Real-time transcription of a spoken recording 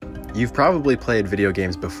You've probably played video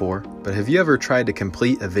games before, but have you ever tried to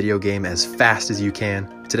complete a video game as fast as you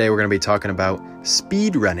can? Today we're going to be talking about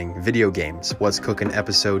speedrunning video games. What's Cooking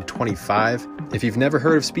episode 25. If you've never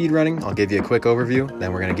heard of speedrunning, I'll give you a quick overview,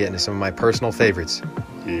 then we're going to get into some of my personal favorites.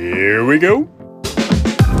 Here we go!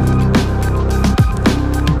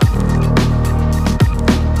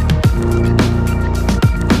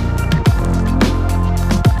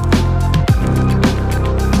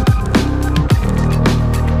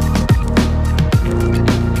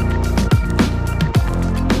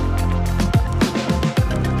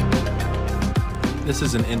 This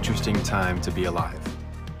is an interesting time to be alive.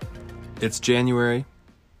 It's January.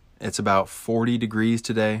 It's about 40 degrees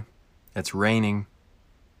today. It's raining.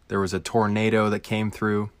 There was a tornado that came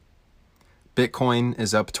through. Bitcoin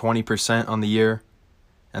is up 20% on the year,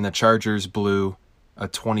 and the Chargers blew a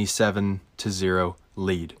 27-0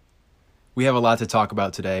 lead. We have a lot to talk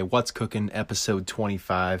about today. What's Cooking episode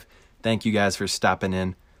 25. Thank you guys for stopping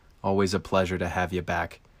in. Always a pleasure to have you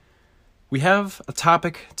back. We have a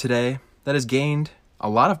topic today that has gained a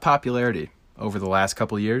lot of popularity over the last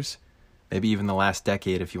couple years, maybe even the last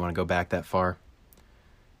decade if you want to go back that far.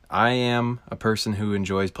 I am a person who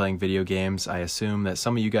enjoys playing video games. I assume that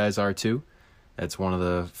some of you guys are too. It's one of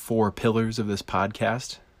the 4 pillars of this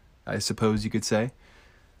podcast, I suppose you could say.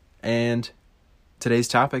 And today's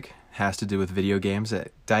topic has to do with video games.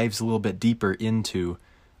 It dives a little bit deeper into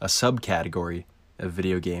a subcategory of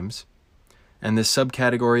video games. And this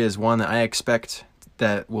subcategory is one that I expect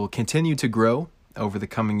that will continue to grow over the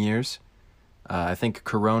coming years. I think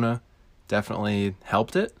Corona definitely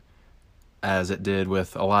helped it, as it did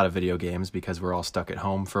with a lot of video games because we're all stuck at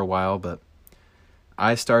home for a while. But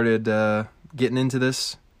I started getting into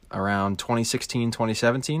this around 2016,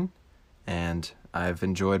 2017, and I've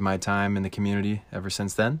enjoyed my time in the community ever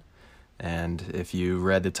since then. And if you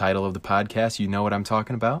read the title of the podcast, you know what I'm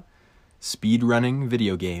talking about. Speedrunning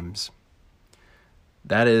video games.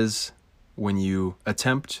 That is when you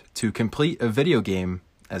attempt to complete a video game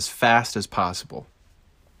as fast as possible.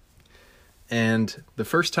 And the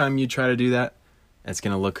first time you try to do that, it's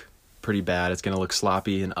going to look pretty bad. It's going to look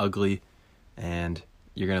sloppy and ugly, and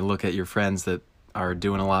you're going to look at your friends that are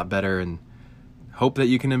doing a lot better and hope that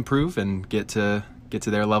you can improve and get to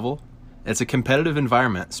their level. It's a competitive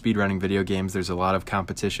environment, speedrunning video games. There's a lot of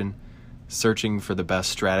competition, searching for the best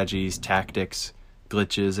strategies, tactics,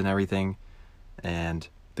 glitches, and everything. And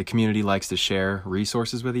the community likes to share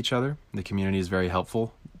resources with each other. The community is very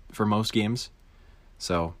helpful for most games.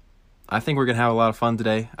 So I think we're going to have a lot of fun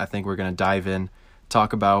today. I think we're going to dive in,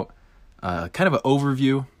 talk about kind of an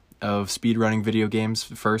overview of speedrunning video games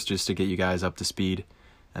first, just to get you guys up to speed.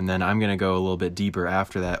 And then I'm going to go a little bit deeper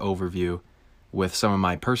after that overview with some of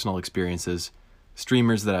my personal experiences,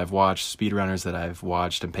 streamers that I've watched, speedrunners that I've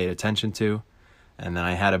watched and paid attention to. And then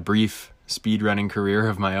I had a brief speedrunning career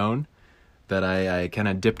of my own that I kind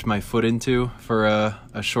of dipped my foot into for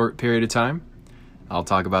a short period of time. I'll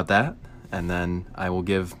talk about that, and then I will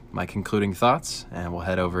give my concluding thoughts, and we'll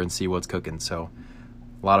head over and see what's cooking. So,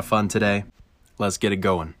 a lot of fun today. Let's get it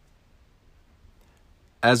going.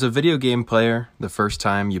 As a video game player, the first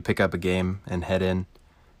time you pick up a game and head in,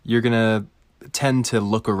 you're going to tend to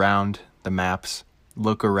look around the maps,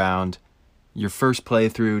 look around your first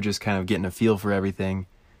playthrough, just kind of getting a feel for everything,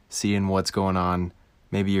 seeing what's going on.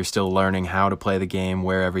 Maybe you're still learning how to play the game,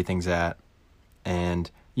 where everything's at,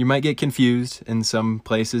 and you might get confused in some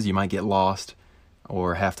places. You might get lost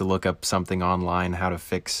or have to look up something online, how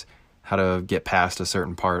to get past a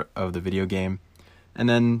certain part of the video game. And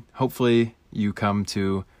then hopefully you come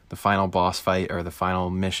to the final boss fight or the final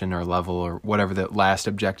mission or level or whatever the last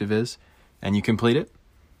objective is, and you complete it.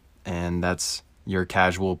 And that's your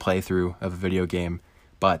casual playthrough of a video game.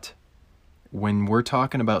 But when we're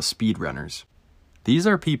talking about speedrunners, these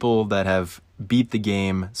are people that have beat the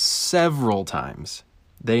game several times.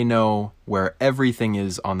 They know where everything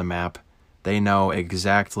is on the map. They know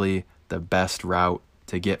exactly the best route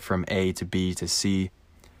to get from A to B to C.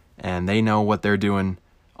 And they know what they're doing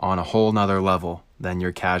on a whole nother level than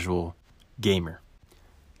your casual gamer.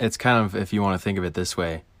 It's kind of, if you want to think of it this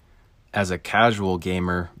way, as a casual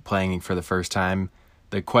gamer playing for the first time,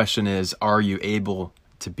 the question is, are you able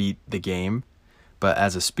to beat the game? But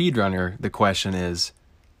as a speedrunner, the question is,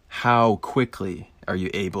 how quickly are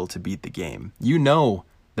you able to beat the game? You know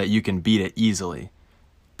that you can beat it easily,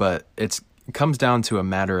 but it comes down to a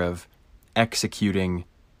matter of executing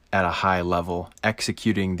at a high level,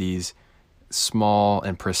 executing these small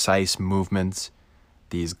and precise movements,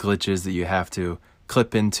 these glitches that you have to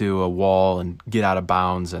clip into a wall and get out of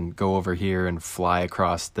bounds and go over here and fly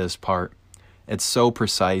across this part. It's so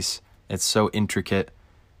precise, it's so intricate,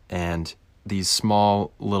 and these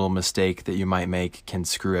small little mistake that you might make can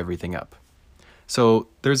screw everything up. So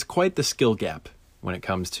there's quite the skill gap when it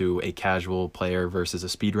comes to a casual player versus a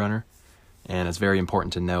speedrunner, and it's very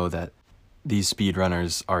important to know that these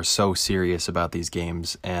speedrunners are so serious about these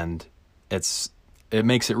games, and it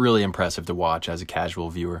makes it really impressive to watch as a casual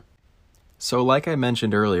viewer. So like I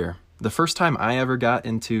mentioned earlier, the first time I ever got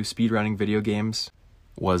into speedrunning video games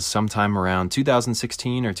was sometime around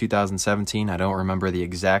 2016 or 2017. I don't remember the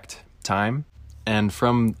exact time. And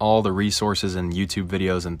from all the resources and YouTube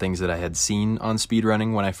videos and things that I had seen on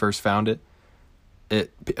speedrunning when I first found it,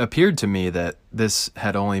 it appeared to me that this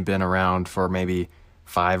had only been around for maybe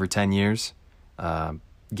 5 or 10 years.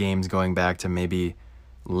 Games going back to maybe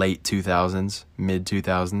late 2000s, mid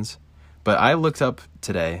 2000s. But I looked up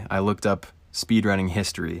speedrunning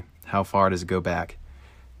history. How far does it go back?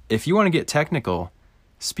 If you want to get technical,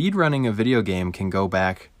 speedrunning a video game can go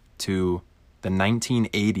back to the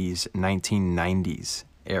 1980s, 1990s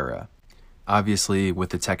era. Obviously,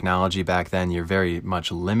 with the technology back then, you're very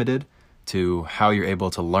much limited to how you're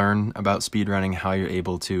able to learn about speedrunning, how you're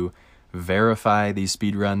able to verify these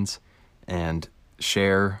speedruns and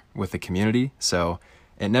share with the community. So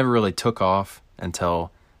it never really took off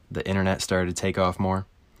until the internet started to take off more.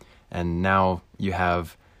 And now you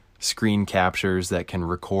have screen captures that can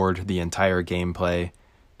record the entire gameplay,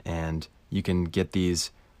 and you can get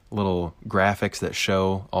these little graphics that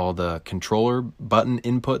show all the controller button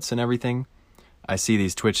inputs and everything. I see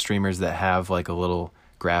these Twitch streamers that have like a little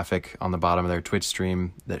graphic on the bottom of their Twitch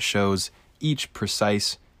stream that shows each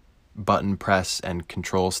precise button press and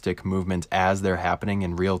control stick movement as they're happening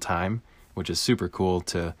in real time, which is super cool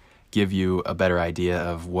to give you a better idea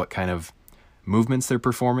of what kind of movements they're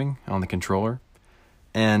performing on the controller.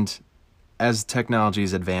 And as technology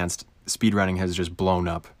has advanced, speedrunning has just blown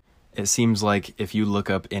up. It seems like if you look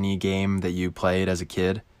up any game that you played as a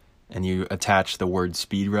kid and you attach the word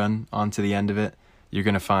speedrun onto the end of it, you're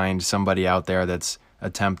going to find somebody out there that's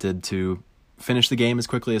attempted to finish the game as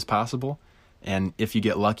quickly as possible. And if you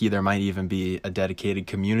get lucky, there might even be a dedicated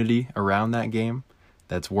community around that game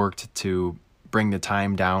that's worked to bring the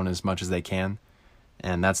time down as much as they can.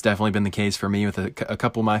 And that's definitely been the case for me with a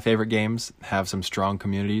couple of my favorite games, have some strong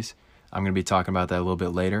communities. I'm going to be talking about that a little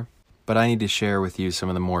bit later. But I need to share with you some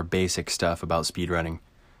of the more basic stuff about speedrunning.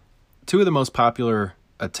 Two of the most popular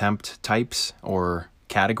attempt types, or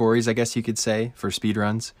categories, I guess you could say, for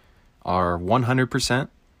speedruns are 100%.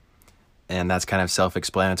 And that's kind of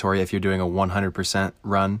self-explanatory. If you're doing a 100%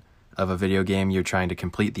 run of a video game, you're trying to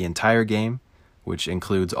complete the entire game, which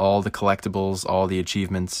includes all the collectibles, all the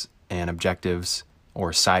achievements and objectives,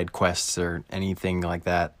 or side quests, or anything like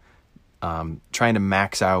that. Trying to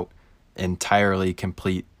max out, entirely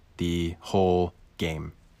complete the whole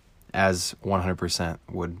game, as 100%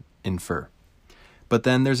 would infer. But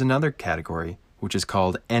then there's another category, which is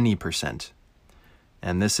called any percent.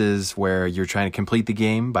 And this is where you're trying to complete the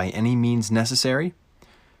game by any means necessary.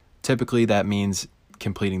 Typically that means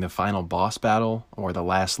completing the final boss battle, or the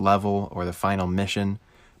last level, or the final mission,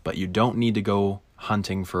 but you don't need to go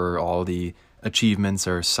hunting for all the achievements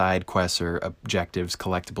or side quests or objectives,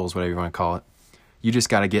 collectibles, whatever you want to call it. You just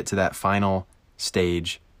got to get to that final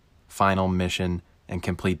stage, final mission, and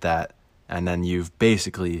complete that, and then you've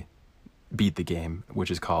basically beat the game, which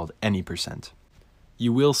is called any percent.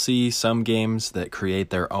 You will see some games that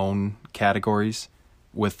create their own categories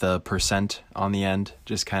with the percent on the end,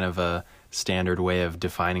 just kind of a standard way of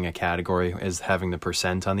defining a category is having the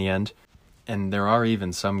percent on the end. And there are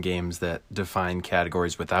even some games that define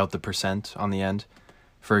categories without the percent on the end.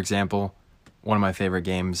 For example, one of my favorite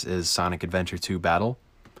games is Sonic Adventure 2 Battle.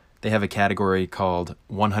 They have a category called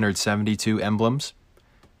 172 emblems.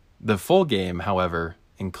 The full game, however,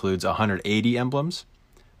 includes 180 emblems.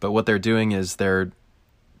 But what they're doing is they're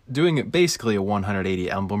doing basically a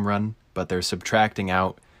 180 emblem run, but they're subtracting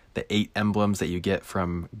out the 8 emblems that you get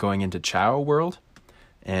from going into Chao World.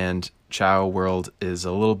 And Chao World is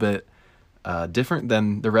a little bit different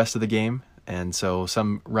than the rest of the game, and so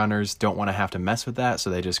some runners don't want to have to mess with that, so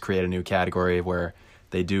they just create a new category where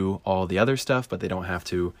they do all the other stuff, but they don't have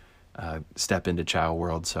to step into Chao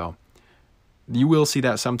World. So you will see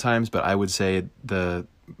that sometimes, but I would say the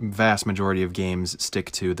vast majority of games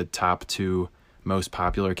stick to the top 2 most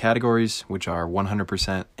popular categories, which are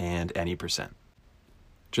 100% and any percent.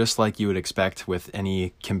 Just like you would expect with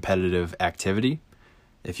any competitive activity,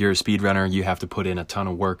 if you're a speedrunner, you have to put in a ton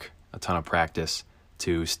of work, a ton of practice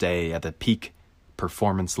to stay at the peak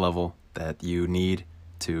performance level that you need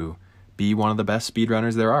to be one of the best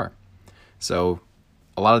speedrunners there are. So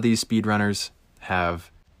a lot of these speedrunners have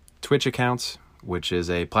Twitch accounts, which is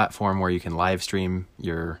a platform where you can live stream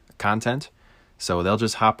your content. So they'll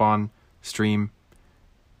just hop on stream,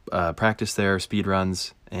 practice their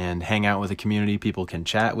speedruns, and hang out with the community. People can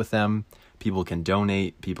chat with them, people can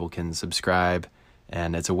donate, people can subscribe,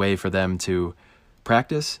 and it's a way for them to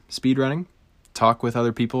practice speedrunning, talk with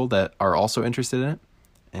other people that are also interested in it,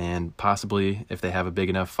 and possibly, if they have a big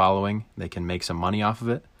enough following, they can make some money off of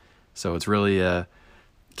it. So it's really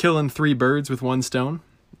killing 3 birds with 1 stone.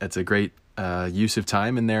 It's a great use of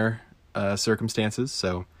time in their circumstances.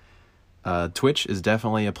 So Twitch is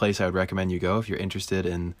definitely a place I would recommend you go if you're interested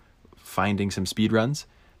in finding some speedruns.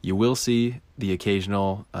 You will see the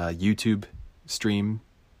occasional YouTube stream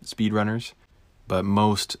speedrunners, but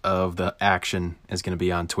most of the action is going to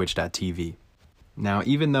be on twitch.tv. Now,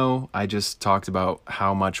 even though I just talked about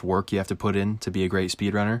how much work you have to put in to be a great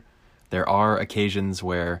speedrunner, there are occasions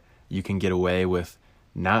where you can get away with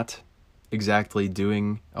not exactly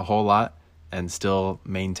doing a whole lot and still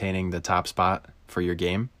maintaining the top spot for your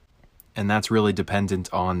game. And that's really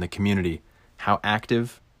dependent on the community. How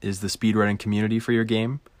active is the speedrunning community for your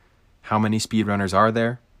game? How many speedrunners are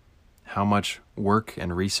there? How much work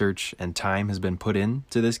and research and time has been put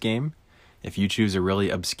into this game? If you choose a really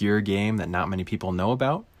obscure game that not many people know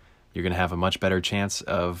about, you're going to have a much better chance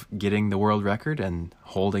of getting the world record and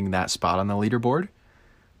holding that spot on the leaderboard.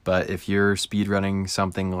 But if you're speedrunning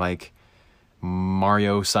something like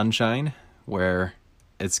Mario Sunshine, where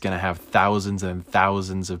it's going to have thousands and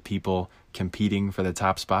thousands of people competing for the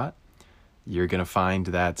top spot, you're going to find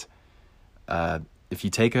that if you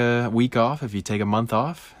take a week off, if you take a month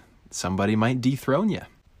off, somebody might dethrone you.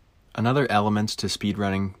 Another element to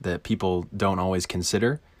speedrunning that people don't always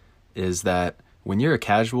consider is that when you're a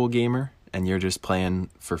casual gamer and you're just playing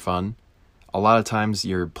for fun, a lot of times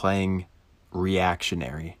you're playing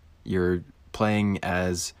reactionary. You're playing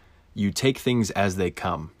as you take things as they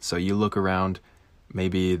come. So you look around,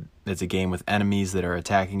 maybe it's a game with enemies that are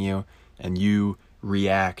attacking you, and you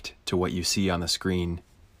react to what you see on the screen.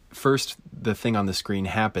 First, the thing on the screen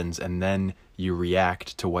happens, and then you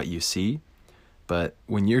react to what you see. But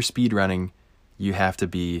when you're speedrunning, you have to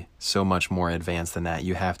be so much more advanced than that.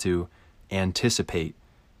 You have to anticipate.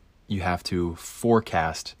 You have to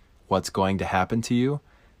forecast what's going to happen to you,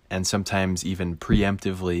 and sometimes even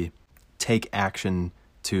preemptively take action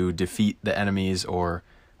to defeat the enemies or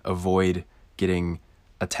avoid getting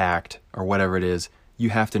attacked or whatever it is. You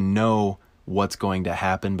have to know what's going to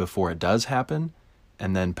happen before it does happen,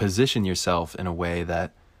 and then position yourself in a way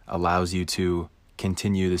that allows you to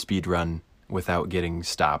continue the speed run without getting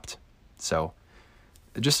stopped. So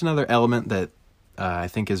just another element that I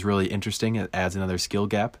think is really interesting. It adds another skill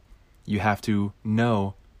gap. You have to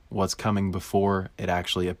know what's coming before it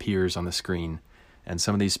actually appears on the screen. And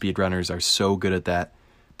some of these speedrunners are so good at that.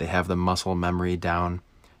 They have the muscle memory down.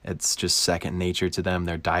 It's just second nature to them.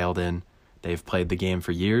 They're dialed in. They've played the game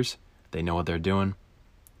for years. They know what they're doing.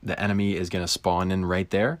 The enemy is going to spawn in right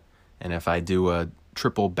there. And if I do a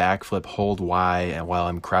triple backflip, hold Y, and while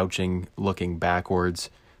I'm crouching, looking backwards,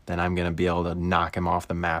 then I'm going to be able to knock him off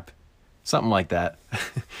the map. Something like that.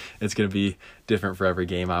 It's going to be different for every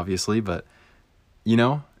game, obviously, but, you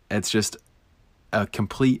know, it's just a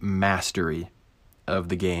complete mastery of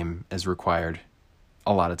the game is required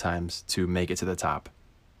a lot of times to make it to the top.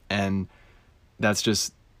 And that's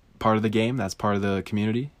just part of the game, that's part of the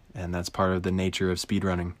community, and that's part of the nature of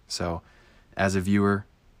speedrunning. So as a viewer,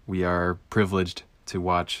 we are privileged to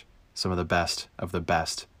watch some of the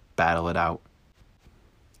best battle it out.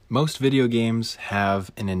 Most video games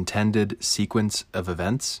have an intended sequence of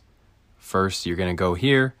events. First, you're going to go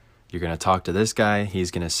here, you're going to talk to this guy,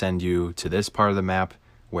 he's going to send you to this part of the map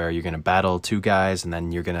where you're going to battle 2 guys, and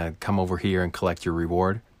then you're going to come over here and collect your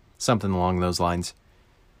reward. Something along those lines.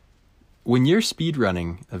 When you're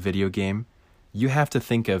speedrunning a video game, you have to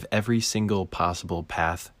think of every single possible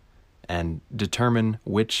path and determine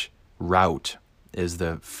which route is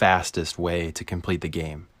the fastest way to complete the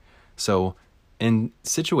game. So in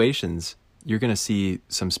situations, you're going to see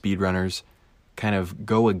some speedrunners kind of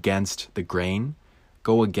go against the grain,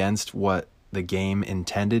 go against what the game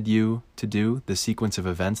intended you to do, the sequence of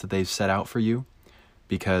events that they've set out for you,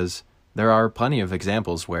 because there are plenty of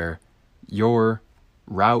examples where your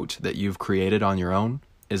route that you've created on your own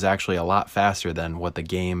is actually a lot faster than what the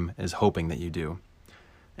game is hoping that you do.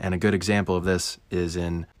 And a good example of this is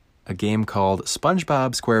in a game called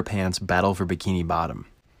SpongeBob SquarePants Battle for Bikini Bottom.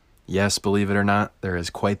 Yes, believe it or not, there is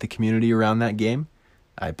quite the community around that game.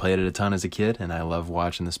 I played it a ton as a kid, and I love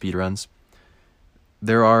watching the speedruns.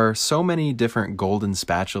 There are so many different golden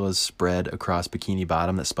spatulas spread across Bikini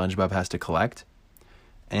Bottom that SpongeBob has to collect,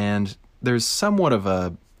 and there's somewhat of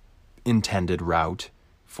a intended route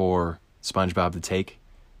for SpongeBob to take,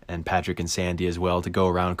 and Patrick and Sandy as well, to go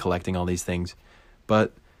around collecting all these things.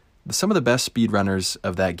 But some of the best speedrunners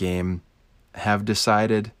of that game have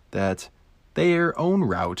decided that their own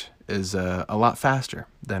route is a lot faster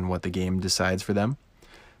than what the game decides for them.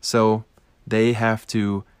 So they have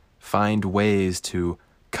to find ways to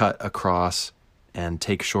cut across and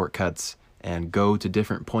take shortcuts and go to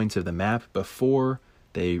different points of the map before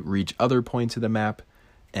they reach other points of the map.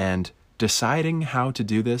 And deciding how to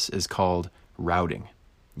do this is called routing.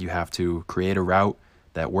 You have to create a route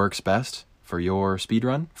that works best for your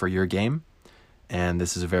speedrun, for your game. And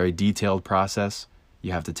this is a very detailed process.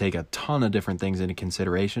 You have to take a ton of different things into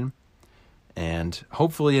consideration. And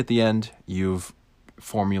hopefully at the end, you've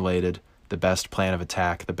formulated the best plan of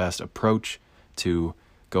attack, the best approach to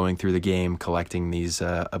going through the game, collecting these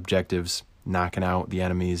objectives, knocking out the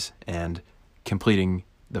enemies, and completing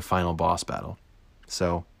the final boss battle.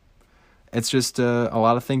 So it's just a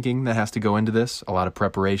lot of thinking that has to go into this, a lot of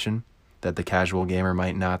preparation that the casual gamer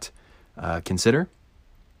might not consider.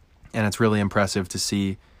 And it's really impressive to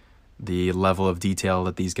see the level of detail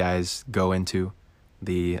that these guys go into,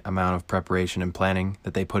 the amount of preparation and planning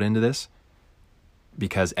that they put into this,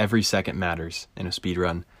 because every second matters in a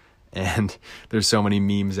speedrun. And there's so many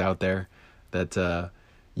memes out there that,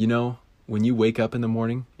 when you wake up in the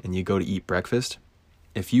morning and you go to eat breakfast,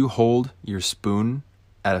 if you hold your spoon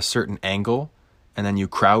at a certain angle and then you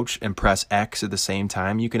crouch and press X at the same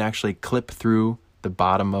time, you can actually clip through the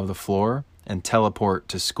bottom of the floor and teleport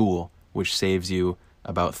to school, which saves you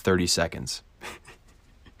about 30 seconds.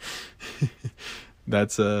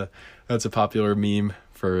 That's a popular meme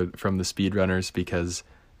from the speedrunners, because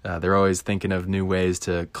they're always thinking of new ways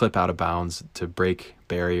to clip out of bounds, to break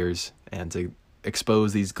barriers, and to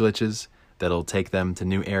expose these glitches that'll take them to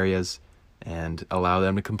new areas and allow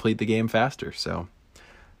them to complete the game faster. So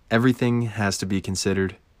everything has to be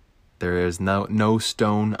considered. There is no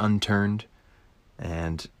stone unturned,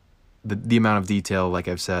 and the amount of detail, like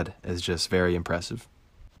I've said, is just very impressive.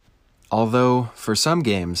 Although for some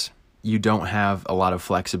games you don't have a lot of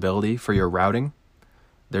flexibility for your routing,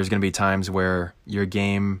 there's going to be times where your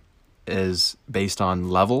game is based on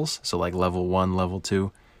levels, so like level 1, level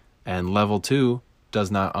 2, and level 2 does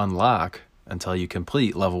not unlock until you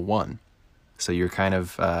complete level 1. So you're kind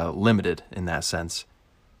of limited in that sense.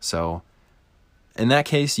 So in that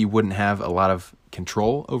case, you wouldn't have a lot of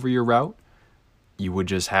control over your route. You would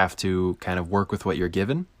just have to kind of work with what you're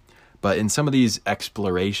given. But in some of these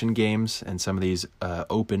exploration games and some of these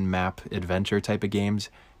open map adventure type of games,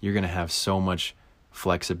 you're going to have so much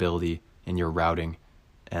flexibility in your routing,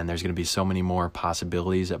 and there's going to be so many more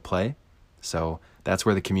possibilities at play. So that's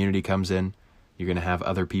where the community comes in. You're going to have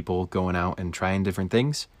other people going out and trying different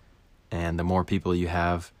things, and the more people you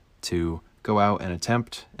have to go out and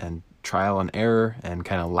attempt and trial and error and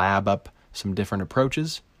kind of lab up some different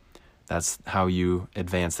approaches, that's how you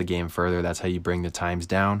advance the game further. That's how you bring the times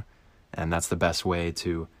down, and that's the best way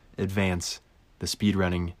to advance the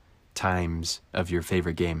speedrunning times of your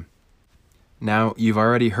favorite game. Now, you've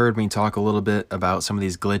already heard me talk a little bit about some of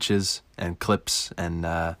these glitches and clips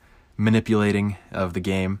and manipulating of the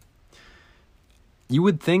game. You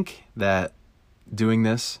would think that doing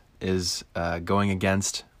this is going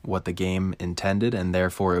against what the game intended, and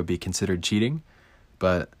therefore it would be considered cheating.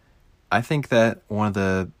 But I think that one of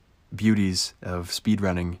the beauties of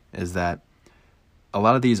speedrunning is that a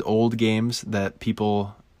lot of these old games that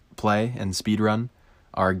people play and speedrun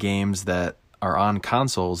are games that are on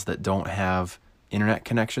consoles that don't have internet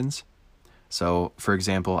connections. So, for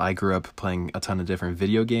example, I grew up playing a ton of different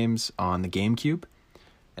video games on the GameCube,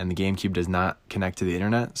 and the GameCube does not connect to the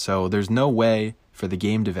internet. So there's no way for the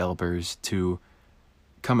game developers to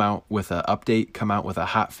come out with an update, come out with a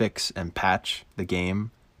hot fix and patch the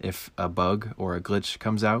game if a bug or a glitch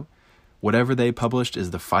comes out. Whatever they published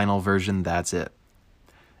is the final version, that's it.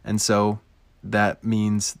 And so that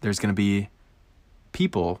means there's going to be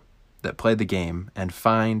people that play the game and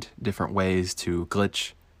find different ways to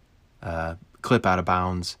glitch, clip out of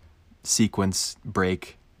bounds, sequence,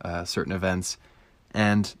 break certain events,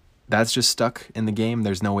 and that's just stuck in the game.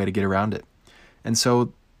 There's no way to get around it. And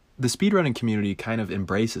so the speedrunning community kind of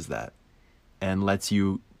embraces that and lets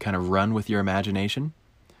you kind of run with your imagination.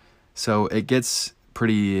 So it gets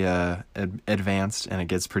pretty advanced, and it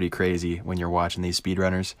gets pretty crazy when you're watching these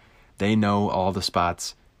speedrunners. They know all the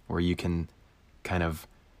spots where you can kind of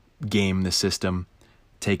game the system,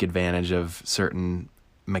 take advantage of certain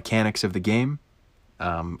mechanics of the game.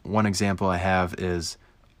 One example I have is,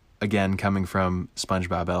 again, coming from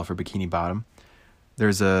SpongeBob Alpha Bikini Bottom.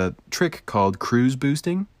 There's a trick called cruise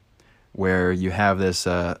boosting, where you have this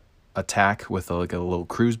attack with a little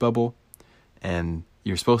cruise bubble, and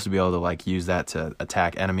you're supposed to be able to use that to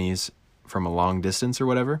attack enemies from a long distance or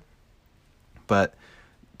whatever. But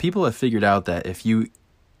people have figured out that if you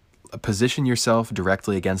position yourself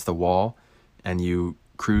directly against the wall and you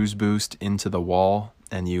cruise boost into the wall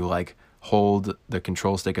and you like hold the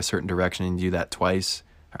control stick a certain direction and you do that twice,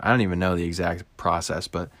 I don't even know the exact process,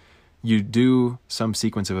 but you do some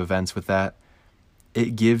sequence of events with that,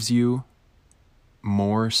 it gives you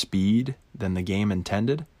more speed than the game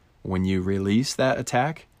intended when you release that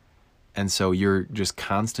attack. And so you're just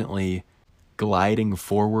constantly gliding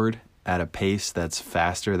forward at a pace that's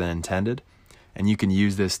faster than intended. And you can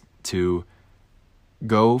use this to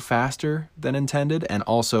go faster than intended and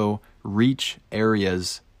also reach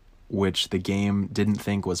areas which the game didn't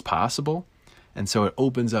think was possible. And so it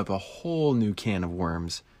opens up a whole new can of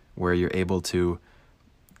worms where you're able to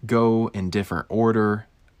go in different order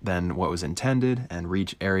than what was intended and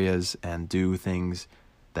reach areas and do things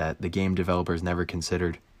that the game developers never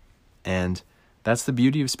considered. And that's the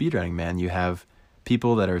beauty of speedrunning, man. You have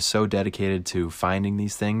people that are so dedicated to finding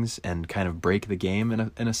these things and kind of break the game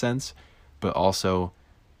in a sense, but also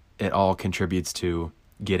it all contributes to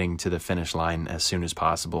getting to the finish line as soon as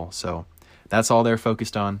possible. So that's all they're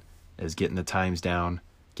focused on, is getting the times down,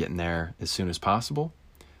 getting there as soon as possible.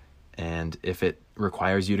 And if it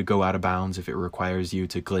requires you to go out of bounds, if it requires you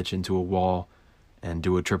to glitch into a wall and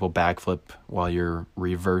do a triple backflip while you're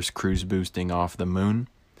reverse cruise boosting off the moon,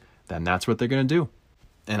 then that's what they're going to do.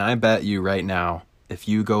 And I bet you right now, if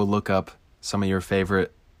you go look up some of your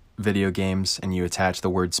favorite video games and you attach the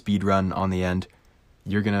word speedrun on the end,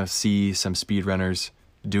 you're going to see some speedrunners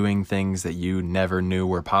doing things that you never knew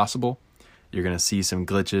were possible. You're going to see some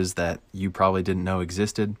glitches that you probably didn't know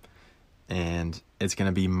existed. And it's going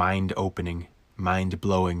to be mind-opening,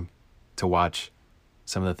 mind-blowing to watch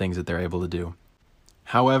some of the things that they're able to do.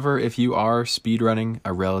 However, if you are speedrunning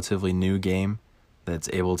a relatively new game that's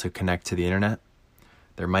able to connect to the internet,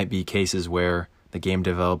 there might be cases where the game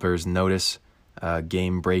developers notice a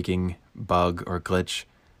game-breaking bug or glitch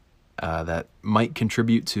that might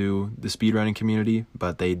contribute to the speedrunning community,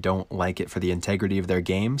 but they don't like it for the integrity of their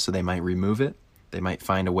game, so they might remove it. They might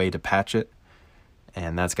find a way to patch it.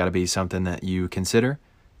 And that's got to be something that you consider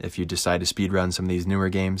if you decide to speedrun some of these newer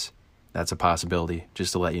games. That's a possibility,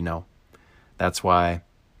 just to let you know. That's why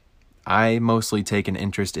I mostly take an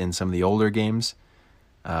interest in some of the older games,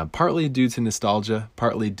 partly due to nostalgia,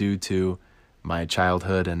 partly due to my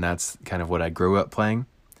childhood, and that's kind of what I grew up playing.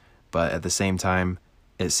 But at the same time,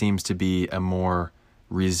 it seems to be a more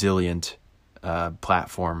resilient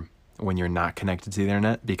platform when you're not connected to the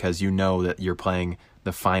internet, because you know that you're playing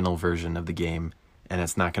the final version of the game and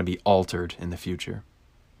it's not going to be altered in the future.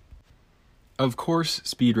 Of course,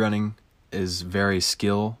 speedrunning is very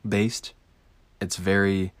skill-based. It's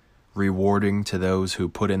very rewarding to those who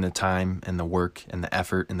put in the time and the work and the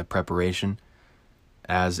effort and the preparation,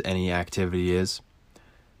 as any activity is.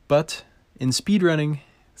 But in speedrunning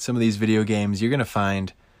some of these video games, you're going to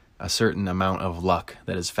find a certain amount of luck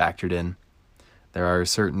that is factored in. There are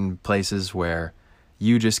certain places where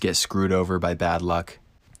you just get screwed over by bad luck,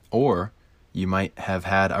 or you might have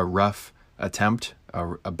had a rough attempt,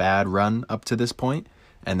 a bad run up to this point,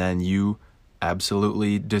 and then you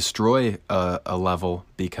absolutely destroy a level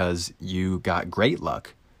because you got great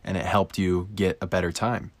luck and it helped you get a better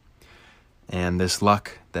time. And this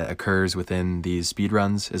luck that occurs within these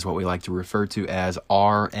speedruns is what we like to refer to as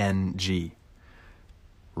RNG,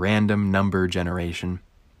 random number generation.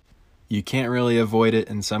 You can't really avoid it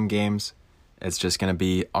in some games. It's just going to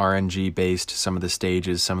be RNG based, some of the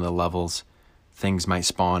stages, some of the levels. Things might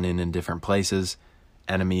spawn in different places.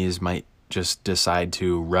 Enemies might just decide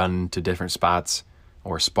to run to different spots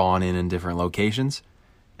or spawn in different locations.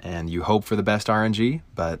 And you hope for the best RNG,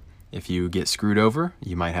 but if you get screwed over,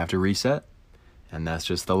 you might have to reset. And that's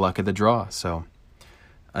just the luck of the draw. So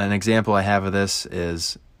an example I have of this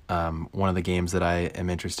is one of the games that I am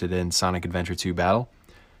interested in, Sonic Adventure 2 Battle.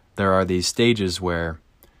 There are these stages where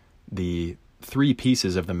the 3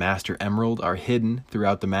 pieces of the Master Emerald are hidden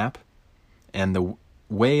throughout the map. And the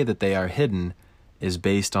way that they are hidden is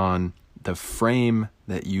based on the frame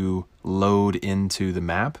that you load into the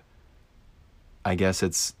map. I guess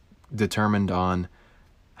it's determined on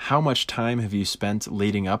how much time have you spent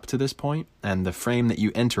leading up to this point, and the frame that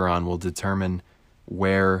you enter on will determine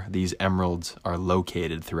where these emeralds are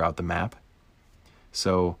located throughout the map.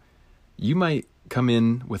 So you might come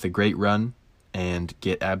in with a great run and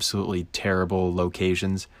get absolutely terrible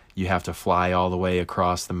locations. You have to fly all the way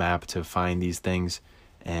across the map to find these things,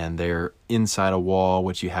 and they're inside a wall,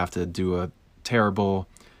 which you have to do a terrible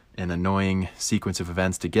and annoying sequence of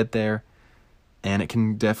events to get there, and it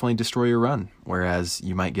can definitely destroy your run. Whereas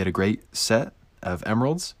you might get a great set of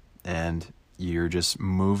emeralds, and you're just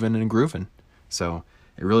moving and grooving. So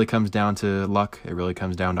It really comes down to luck. It really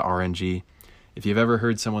comes down to RNG. If you've ever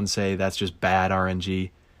heard someone say that's just bad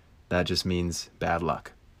RNG, that just means bad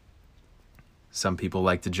luck. Some people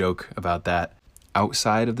like to joke about that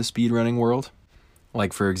outside of the speedrunning world.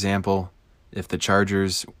 Like, for example, if the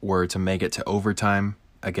Chargers were to make it to overtime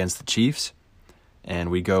against the Chiefs, and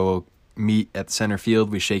we go meet at the center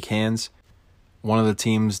field, we shake hands, one of the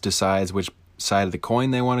teams decides which side of the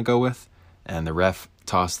coin they want to go with, and the ref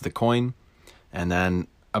tosses the coin, and then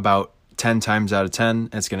about 10 times out of 10,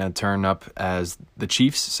 it's going to turn up as the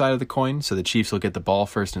Chiefs' side of the coin, so the Chiefs will get the ball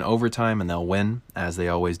first in overtime, and they'll win, as they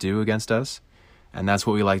always do against us, and that's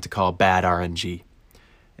what we like to call bad RNG.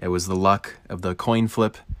 It was the luck of the coin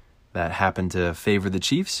flip that happened to favor the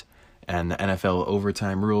Chiefs, and the NFL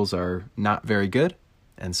overtime rules are not very good,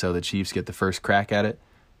 and so the Chiefs get the first crack at it,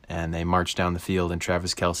 and they march down the field, and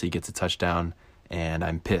Travis Kelce gets a touchdown, and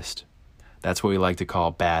I'm pissed. That's what we like to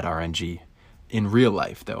call bad RNG. In real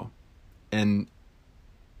life, though. And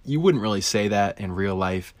you wouldn't really say that in real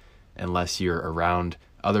life unless you're around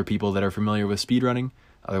other people that are familiar with speedrunning.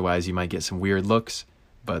 Otherwise, you might get some weird looks.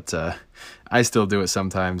 But I still do it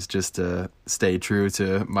sometimes just to stay true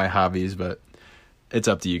to my hobbies. But it's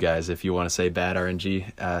up to you guys. If you want to say bad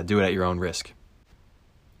RNG, do it at your own risk.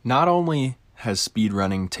 Not only has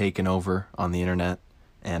speedrunning taken over on the internet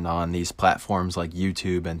and on these platforms like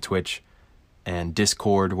YouTube and Twitch and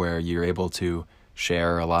Discord, where you're able to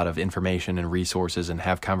share a lot of information and resources and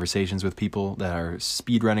have conversations with people that are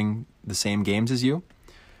speedrunning the same games as you,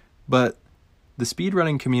 but the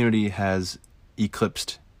speedrunning community has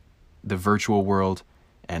eclipsed the virtual world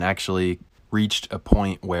and actually reached a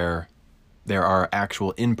point where there are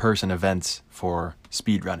actual in-person events for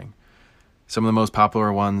speedrunning. Some of the most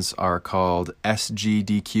popular ones are called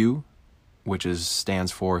SGDQ, which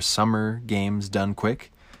stands for Summer Games Done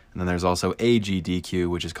Quick. And then there's also AGDQ,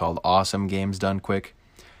 which is called Awesome Games Done Quick.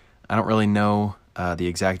 I don't really know the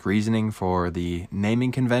exact reasoning for the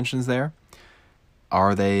naming conventions there.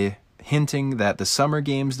 Are they hinting that the summer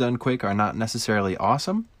games done quick are not necessarily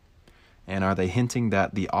awesome? And are they hinting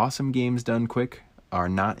that the awesome games done quick are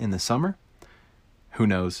not in the summer? Who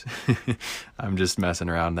knows? I'm just messing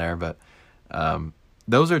around there. But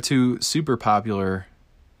those are two super popular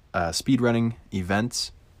speedrunning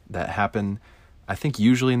events that happen, I think,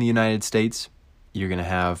 usually in the United States. You're going to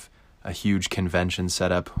have a huge convention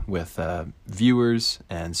set up with viewers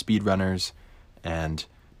and speedrunners and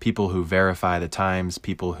people who verify the times,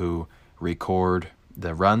 people who record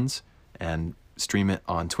the runs and stream it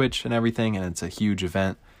on Twitch and everything, and it's a huge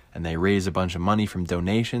event, and they raise a bunch of money from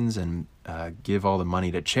donations and give all the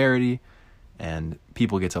money to charity, and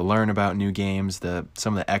people get to learn about new games.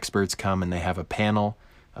 Some of the experts come and they have a panel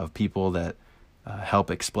of people that help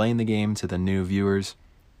explain the game to the new viewers.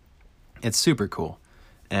 It's super cool,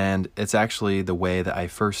 and it's actually the way that I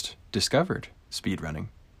first discovered speedrunning.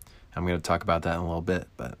 I'm going to talk about that in a little bit,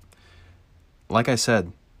 but like I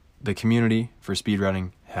said, the community for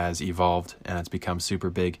speedrunning has evolved and it's become super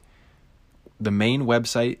big. The main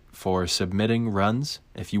website for submitting runs,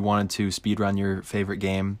 if you wanted to speedrun your favorite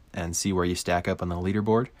game and see where you stack up on the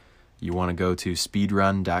leaderboard, you want to go to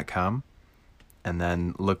speedrun.com and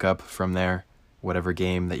then look up from there whatever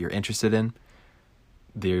game that you're interested in.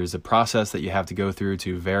 There's a process that you have to go through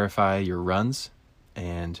to verify your runs,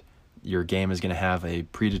 and your game is going to have a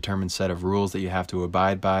predetermined set of rules that you have to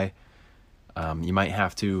abide by. You might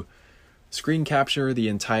have to screen capture the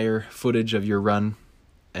entire footage of your run,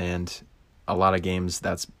 and a lot of games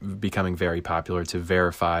that's becoming very popular to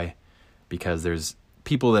verify, because there's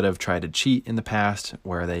people that have tried to cheat in the past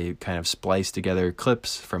where they kind of splice together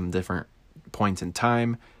clips from different points in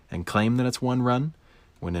time and claim that it's one run,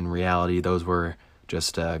 when in reality those were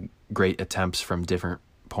just great attempts from different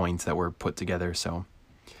points that were put together. So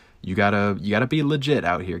you gotta be legit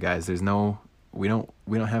out here, guys. We don't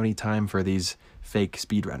have any time for these fake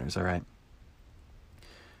speedrunners, all right?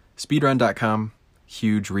 Speedrun.com,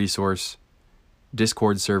 huge resource.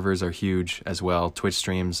 Discord servers are huge as well. Twitch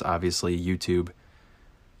streams, obviously, YouTube.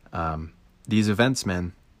 These events,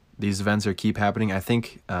 man, these events keep happening. I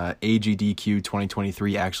think AGDQ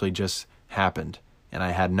 2023 actually just happened, and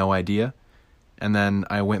I had no idea. And then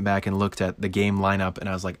I went back and looked at the game lineup, and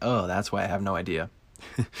I was like, oh, that's why I have no idea.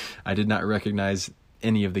 I did not recognize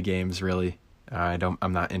any of the games, really. I'm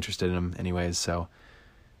not interested in them anyways, so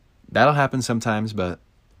that'll happen sometimes, but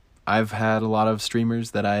I've had a lot of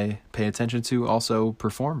streamers that I pay attention to also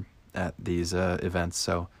perform at these events,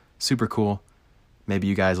 so super cool. Maybe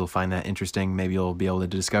you guys will find that interesting. Maybe you'll be able to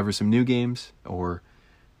discover some new games or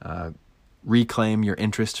reclaim your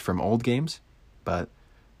interest from old games, but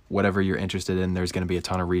whatever you're interested in, there's going to be a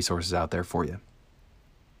ton of resources out there for you.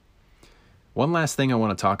 One last thing I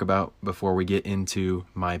want to talk about before we get into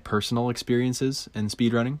my personal experiences in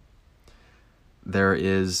speedrunning. There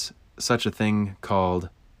is such a thing called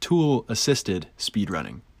tool-assisted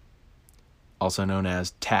speedrunning, also known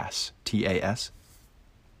as TAS, T-A-S.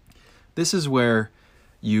 This is where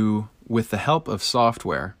you, with the help of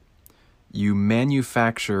software, you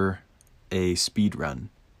manufacture a speedrun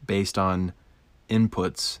based on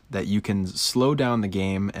inputs that you can slow down the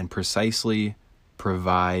game and precisely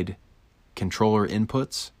provide controller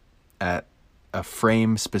inputs at a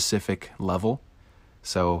frame-specific level.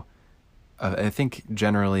 So I think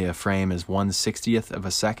generally a frame is 1/60th of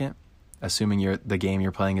a second, assuming the game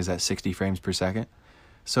you're playing is at 60 frames per second.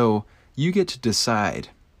 So you get to decide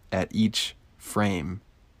at each frame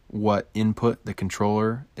what input the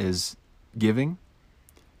controller is giving,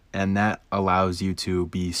 and that allows you to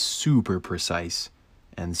be super precise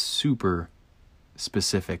and super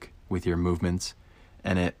specific with your movements,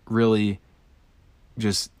 and it really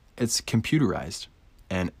it's computerized,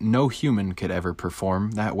 and no human could ever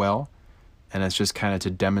perform that well, and it's just kind of to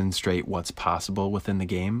demonstrate what's possible within the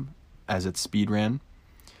game as it's speedran.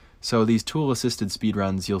 So these tool-assisted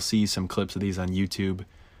speedruns, you'll see some clips of these on YouTube.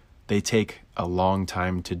 They take a long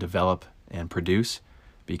time to develop and produce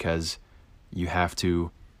because you have to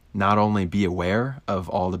not only be aware of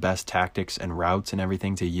all the best tactics and routes and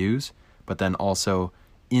everything to use, but then also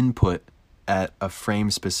input at a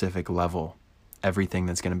frame-specific level everything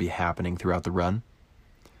that's going to be happening throughout the run.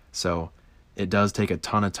 So it does take a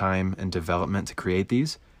ton of time and development to create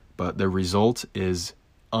these, but the result is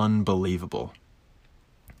unbelievable.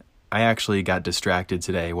 I actually got distracted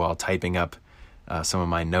today while typing up some of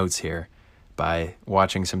my notes here by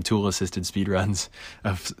watching some tool-assisted speedruns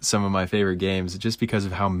of some of my favorite games just because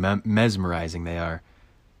of how mesmerizing they are.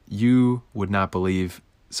 You would not believe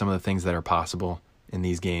some of the things that are possible in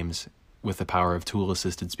these games with the power of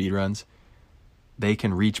tool-assisted speedruns. They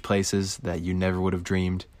can reach places that you never would have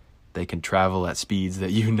dreamed. They can travel at speeds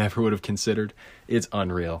that you never would have considered. It's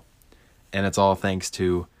unreal. And it's all thanks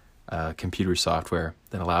to computer software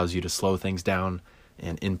that allows you to slow things down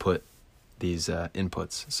and input these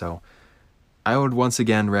inputs. So I would once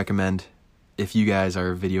again recommend, if you guys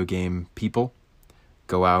are video game people,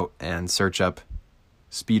 go out and search up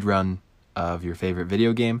speedrun of your favorite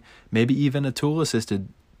video game, maybe even a tool-assisted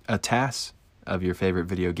TAS of your favorite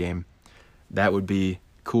video game. That would be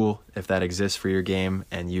cool if that exists for your game,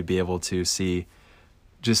 and you'd be able to see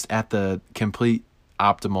just at the complete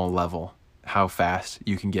optimal level how fast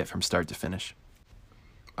you can get from start to finish.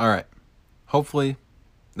 All right. Hopefully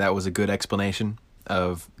that was a good explanation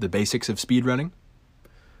of the basics of speedrunning.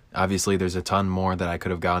 Obviously there's a ton more that I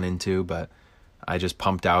could have gone into, but I just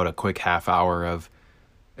pumped out a quick half hour of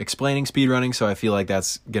explaining speedrunning, so I feel like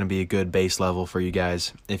that's going to be a good base level for you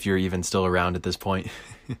guys if you're even still around at this point.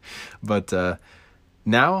 But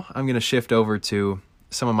now I'm going to shift over to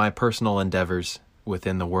some of my personal endeavors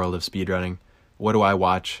within the world of speedrunning. What do I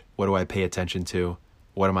watch? What do I pay attention to?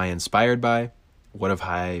 What am I inspired by? What have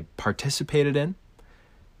I participated in?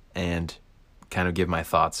 And kind of give my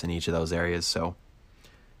thoughts in each of those areas. So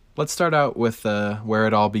let's start out with where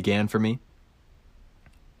it all began for me.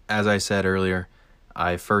 As I said earlier,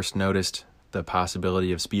 I first noticed the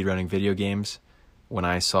possibility of speedrunning video games when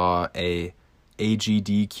I saw a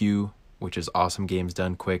AGDQ, which is Awesome Games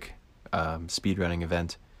Done Quick, speedrunning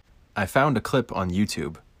event. I found a clip on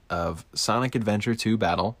YouTube of Sonic Adventure 2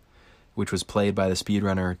 Battle, which was played by the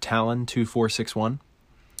speedrunner Talon2461.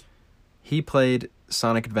 He played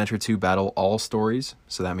Sonic Adventure 2 Battle all stories,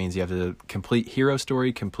 so that means you have to complete Hero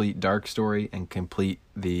Story, complete Dark Story, and complete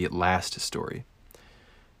the last story.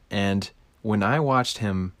 And when I watched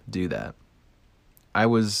him do that, I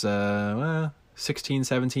was 16,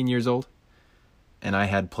 17 years old, and I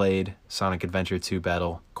had played Sonic Adventure 2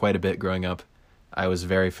 Battle quite a bit growing up. I was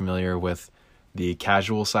very familiar with the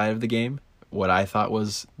casual side of the game, what I thought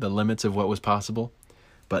was the limits of what was possible.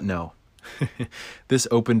 But no, this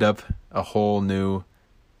opened up a whole new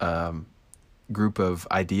group of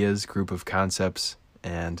ideas, group of concepts,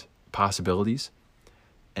 and possibilities.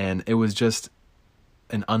 And it was just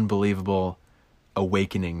an unbelievable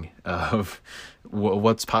awakening of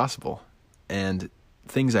what's possible. And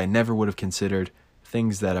things I never would have considered,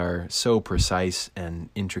 things that are so precise and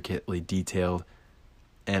intricately detailed.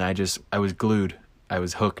 And I was glued. I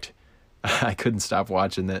was hooked. I couldn't stop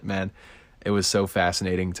watching that, man. It was so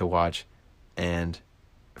fascinating to watch. And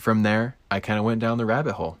from there, I kind of went down the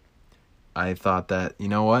rabbit hole. I thought that, you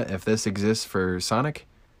know what, if this exists for Sonic,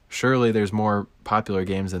 surely there's more popular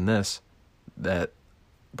games than this that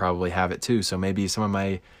probably have it too. So maybe some of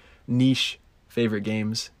my niche favorite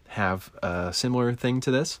games have a similar thing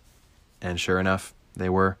to this. And sure enough, they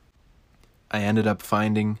were. I ended up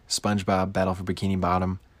finding SpongeBob Battle for Bikini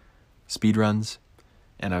Bottom speedruns,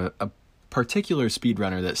 and a particular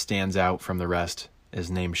speedrunner that stands out from the rest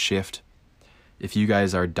is named Shift. If you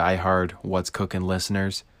guys are diehard What's Cookin'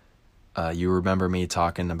 listeners, you remember me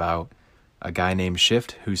talking about a guy named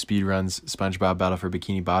Shift who speedruns SpongeBob Battle for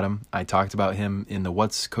Bikini Bottom. I talked about him in the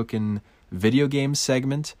What's Cookin' video games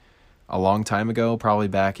segment a long time ago, probably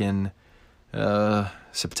back in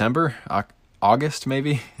September, August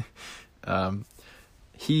maybe.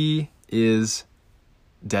 He is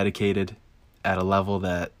dedicated at a level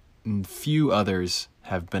that few others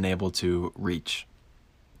have been able to reach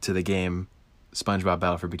to the game SpongeBob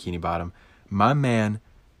Battle for Bikini Bottom. My man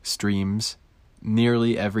streams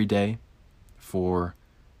nearly every day for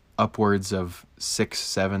upwards of 6,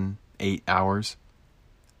 7, 8 hours,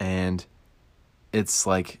 and it's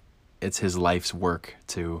his life's work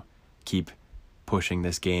to keep pushing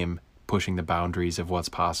this game, pushing the boundaries of what's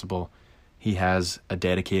possible. He has a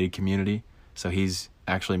dedicated community, so he's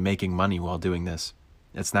actually making money while doing this.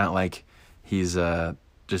 It's not like he's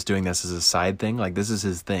just doing this as a side thing. Like, this is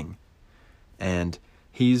his thing. And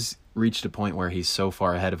he's reached a point where he's so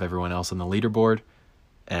far ahead of everyone else on the leaderboard,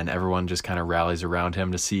 and everyone just kind of rallies around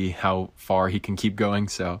him to see how far he can keep going.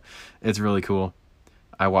 So it's really cool.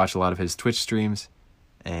 I watch a lot of his Twitch streams,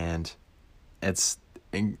 and it's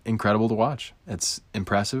incredible to watch. It's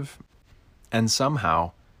impressive. And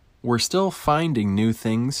somehow, we're still finding new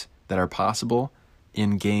things that are possible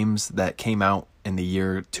in games that came out in the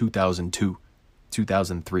year 2002,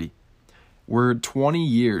 2003. We're 20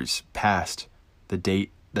 years past the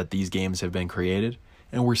date that these games have been created,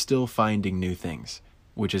 and we're still finding new things,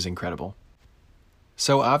 which is incredible.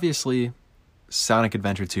 So obviously, Sonic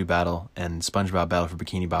Adventure 2 Battle and SpongeBob Battle for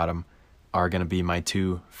Bikini Bottom are going to be my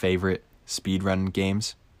two favorite speedrun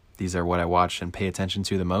games. These are what I watch and pay attention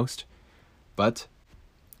to the most. But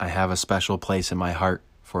I have a special place in my heart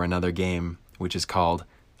for another game, which is called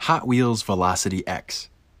Hot Wheels Velocity X.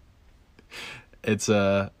 It's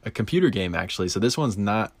a computer game, actually. So this one's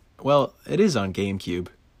not, well, it is on GameCube,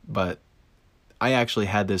 but I actually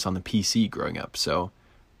had this on the PC growing up. So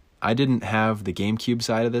I didn't have the GameCube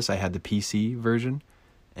side of this. I had the PC version,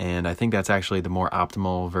 and I think that's actually the more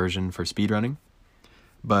optimal version for speedrunning.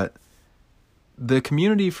 But the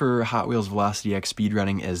community for Hot Wheels Velocity X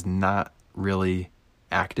speedrunning is not really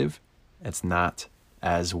active. It's not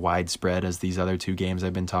as widespread as these other two games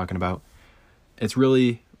I've been talking about. It's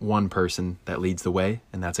really one person that leads the way,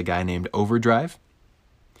 and that's a guy named Overdrive.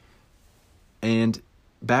 And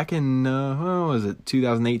back in,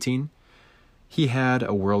 2018, he had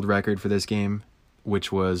a world record for this game,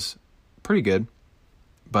 which was pretty good.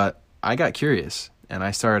 But I got curious, and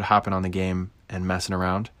I started hopping on the game and messing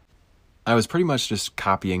around. I was pretty much just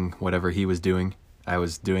copying whatever he was doing. I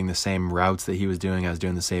was doing the same routes that he was doing. I was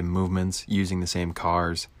doing the same movements, using the same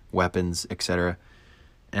cars, weapons, etc.,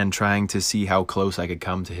 and trying to see how close I could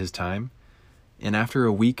come to his time. And after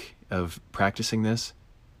a week of practicing this,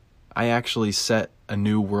 I actually set a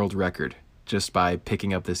new world record just by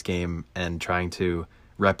picking up this game and trying to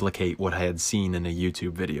replicate what I had seen in a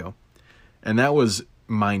YouTube video. And that was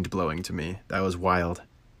mind-blowing to me. That was wild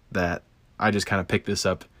that I just kind of picked this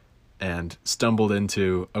up and stumbled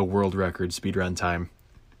into a world record speedrun time.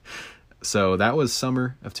 So that was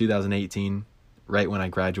summer of 2018, right when I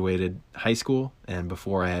graduated high school and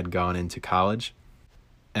before I had gone into college.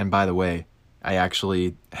 And by the way, I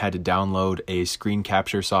actually had to download a screen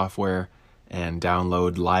capture software and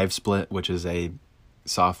download Live Split, which is a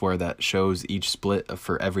software that shows each split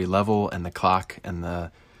for every level and the clock and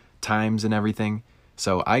the times and everything.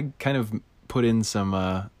 So I kind of put in some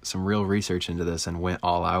real research into this and went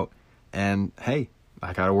all out. And hey,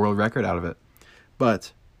 I got a world record out of it.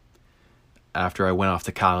 But after I went off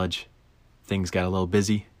to college, things got a little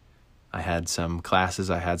busy. I had some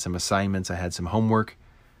classes, I had some assignments, I had some homework.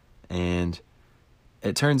 And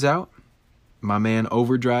it turns out my man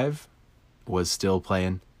Overdrive was still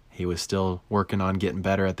playing. He was still working on getting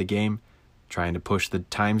better at the game, trying to push the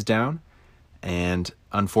times down. And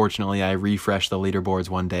unfortunately, I refreshed the leaderboards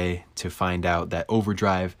one day to find out that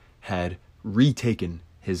Overdrive had retaken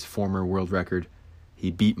his former world record.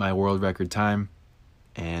 He beat my world record time,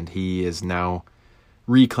 and he is now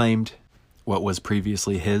reclaimed what was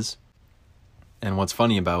previously his. And what's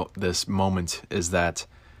funny about this moment is that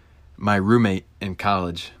my roommate in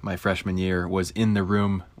college, my freshman year, was in the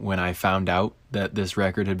room when I found out that this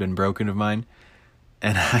record had been broken of mine.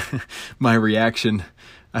 And my reaction,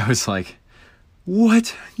 I was like,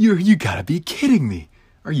 "What? You gotta be kidding me.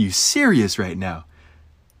 Are you serious right now?"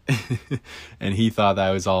 And he thought that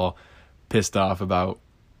I was all pissed off about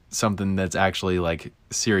something that's actually like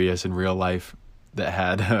serious in real life. that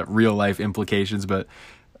had real life implications, but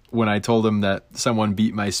when I told him that someone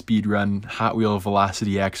beat my speedrun Hot Wheel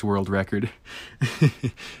Velocity X world record,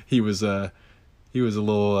 he was a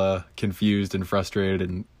little confused and frustrated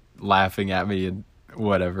and laughing at me and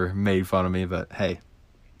whatever, made fun of me. But hey,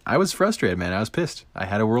 I was frustrated, man. I was pissed. I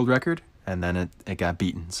had a world record and then it got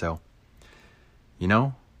beaten. So,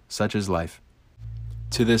 such is life.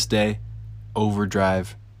 To this day,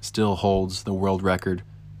 Overdrive still holds the world record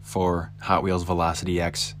for Hot Wheels Velocity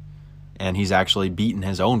X. And he's actually beaten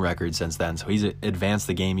his own record since then. So he's advanced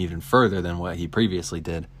the game even further than what he previously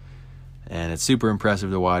did. And it's super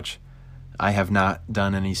impressive to watch. I have not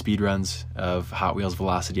done any speedruns of Hot Wheels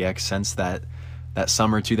Velocity X since that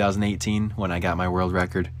summer 2018 when I got my world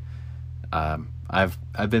record. I've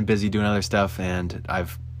been busy doing other stuff, and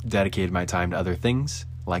I've dedicated my time to other things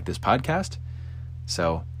like this podcast.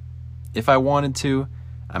 So if I wanted to,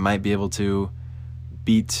 I might be able to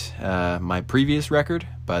beat my previous record,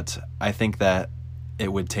 but I think that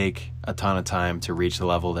it would take a ton of time to reach the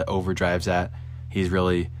level that Overdrive's at. He's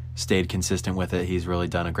really stayed consistent with it. He's really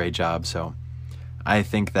done a great job. So I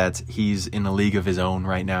think that he's in a league of his own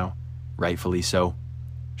right now, rightfully so.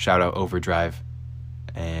 Shout out Overdrive.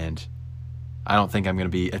 And I don't think I'm going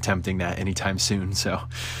to be attempting that anytime soon. So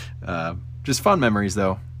just fun memories,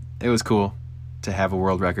 though. It was cool to have a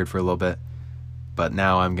world record for a little bit, but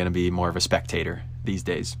now I'm going to be more of a spectator these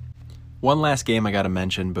days. One last game I got to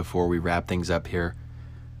mention before we wrap things up here.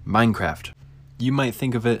 Minecraft. You might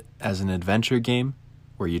think of it as an adventure game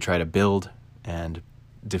where you try to build and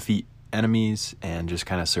defeat enemies and just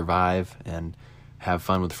kind of survive and have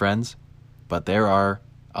fun with friends. But there are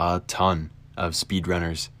a ton of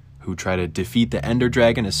speedrunners who try to defeat the Ender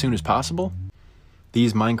Dragon as soon as possible.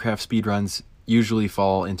 These Minecraft speedruns usually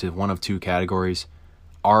fall into one of two categories.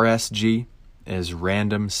 RSG is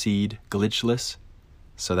random seed glitchless.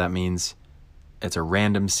 So that means it's a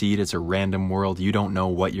random seed, it's a random world. You don't know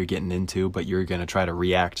what you're getting into, but you're going to try to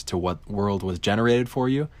react to what world was generated for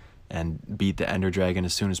you and beat the Ender Dragon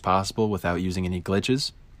as soon as possible without using any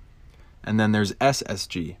glitches. And then there's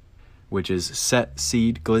SSG, which is set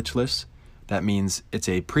seed glitchless. That means it's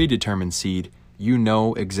a predetermined seed. You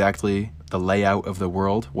know exactly the layout of the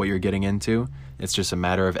world, what you're getting into. It's just a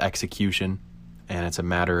matter of execution, and it's a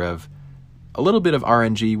matter of a little bit of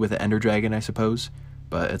RNG with the Ender Dragon, I suppose,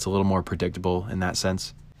 but it's a little more predictable in that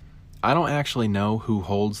sense. I don't actually know who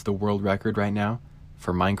holds the world record right now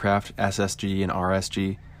for Minecraft, SSG, and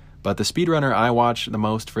RSG, but the speedrunner I watch the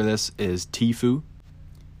most for this is Tfue.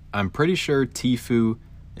 I'm pretty sure Tfue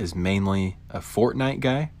is mainly a Fortnite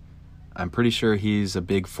guy. I'm pretty sure he's a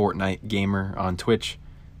big Fortnite gamer on Twitch.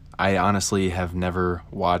 I honestly have never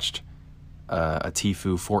watched a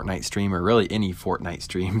Tfue Fortnite stream, or really any Fortnite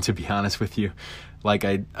stream, to be honest with you. Like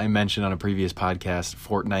I mentioned on a previous podcast,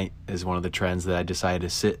 Fortnite is one of the trends that I decided to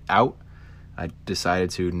sit out. I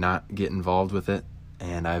decided to not get involved with it,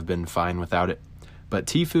 and I've been fine without it. But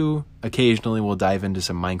Tfue occasionally will dive into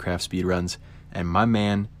some Minecraft speedruns, and my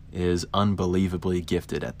man is unbelievably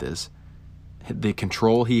gifted at this. The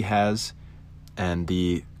control he has and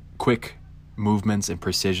the quick movements and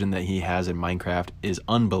precision that he has in Minecraft is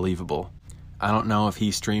unbelievable. I don't know if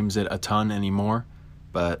he streams it a ton anymore,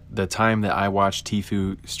 but the time that I watched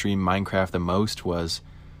Tfue stream Minecraft the most was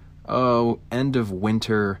end of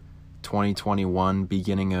winter 2021,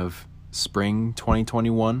 beginning of spring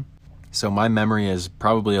 2021. So my memory is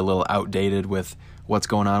probably a little outdated with what's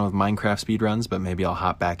going on with Minecraft speedruns, but maybe I'll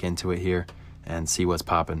hop back into it here and see what's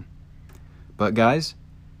popping. But guys,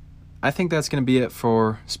 I think that's going to be it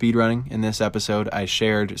for speedrunning in this episode. I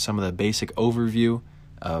shared some of the basic overview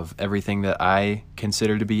of everything that I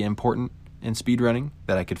consider to be important in speedrunning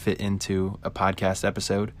that I could fit into a podcast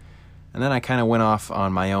episode. And then I kind of went off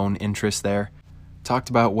on my own interest there, talked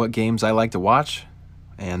about what games I like to watch,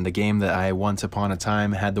 and the game that I once upon a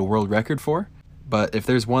time had the world record for. But if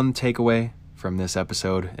there's one takeaway from this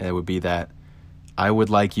episode, it would be that I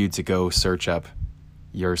would like you to go search up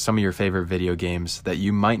some of your favorite video games that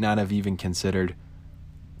you might not have even considered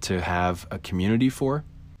to have a community for.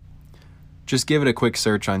 Just give it a quick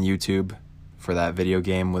search on YouTube for that video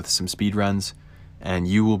game with some speedruns, and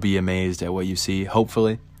you will be amazed at what you see,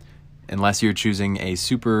 hopefully. Unless you're choosing a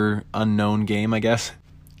super unknown game, I guess.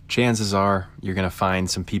 Chances are you're going to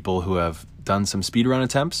find some people who have done some speedrun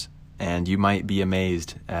attempts, and you might be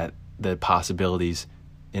amazed at the possibilities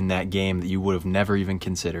in that game that you would have never even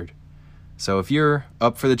considered. So if you're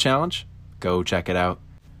up for the challenge, go check it out.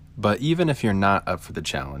 But even if you're not up for the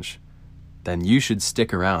challenge, then you should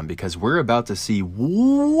stick around, because we're about to see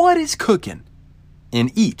what is cooking in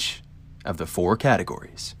each of the 4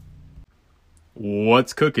 categories.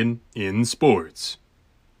 What's cooking in sports?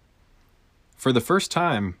 For the first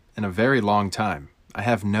time in a very long time, I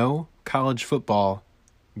have no college football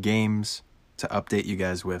games to update you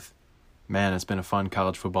guys with. Man, it's been a fun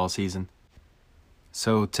college football season.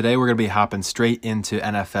 So today we're going to be hopping straight into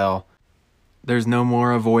NFL. There's no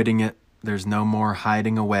more avoiding it. There's no more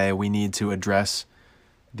hiding away. We need to address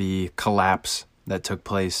the collapse that took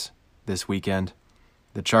place this weekend.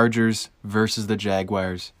 The Chargers versus the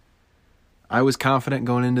Jaguars. I was confident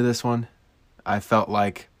going into this one. I felt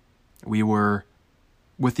like we were,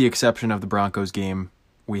 with the exception of the Broncos game,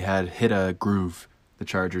 we had hit a groove, the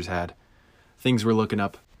Chargers had. Things were looking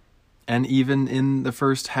up. And even in the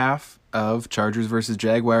first half of Chargers versus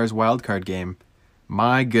Jaguars wildcard game,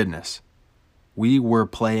 my goodness, we were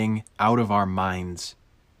playing out of our minds.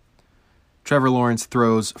 Trevor Lawrence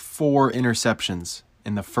throws 4 interceptions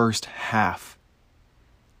in the first half.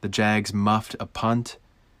 The Jags muffed a punt,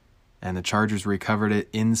 and the Chargers recovered it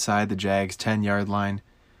inside the Jags' 10-yard line.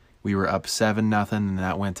 We were up 7-0, and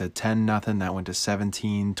that went to 10-0. That went to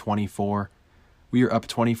 17-24. We were up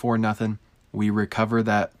 24-0. We recovered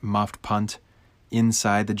that muffed punt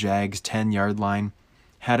inside the Jags' 10-yard line.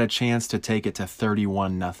 Had a chance to take it to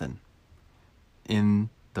 31-0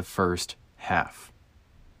 in the first half.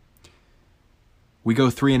 We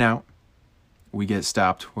go 3 and out. We get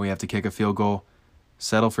stopped. We have to kick a field goal.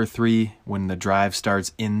 Settle for 3 when the drive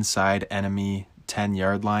starts inside enemy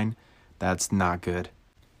 10-yard line. That's not good.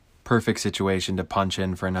 Perfect situation to punch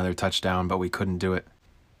in for another touchdown, but we couldn't do it.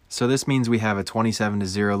 So this means we have a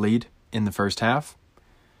 27-0 lead in the first half.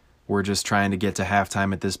 We're just trying to get to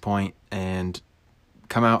halftime at this point and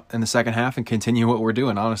come out in the second half and continue what we're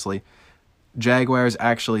doing, honestly. Jaguars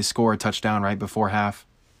actually score a touchdown right before half.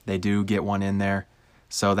 They do get one in there.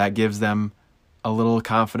 So that gives them a little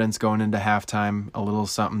confidence going into halftime, a little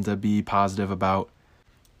something to be positive about.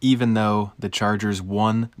 Even though the Chargers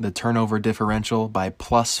won the turnover differential by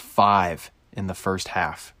 +5 in the first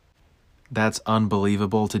half. That's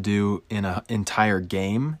unbelievable to do in an entire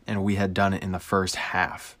game, and we had done it in the first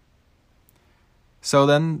half. So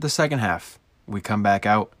then the second half, we come back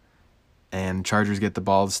out, and Chargers get the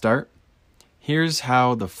ball to start. Here's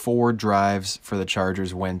how the 4 drives for the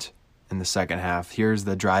Chargers went in the second half. Here's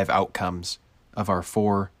the drive outcomes of our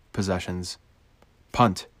 4 possessions.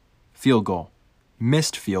 Punt, field goal,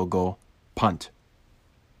 missed field goal, punt.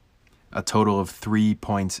 A total of 3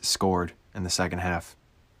 points scored in the second half.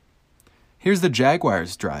 Here's the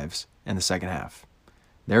Jaguars' drives in the second half.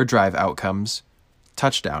 Their drive outcomes,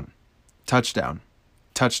 touchdown, touchdown,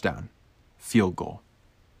 touchdown, field goal.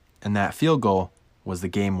 And that field goal was the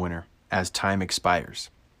game winner as time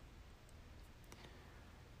expires.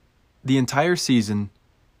 The entire season,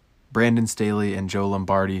 Brandon Staley and Joe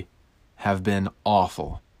Lombardi have been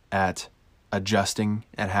awful at adjusting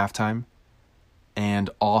at halftime and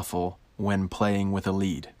awful when playing with a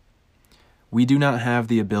lead. We do not have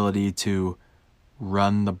the ability to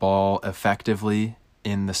run the ball effectively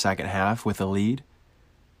in the second half with a lead.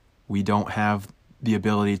 We don't have the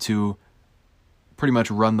ability to pretty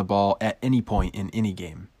much run the ball at any point in any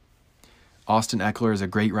game. Austin Eckler is a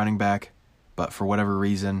great running back, but for whatever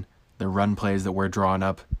reason, the run plays that we're drawing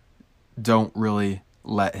up don't really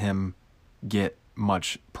let him get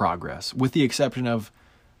much progress. With the exception of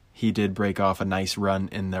he did break off a nice run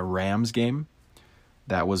in the Rams game.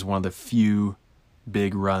 That was one of the few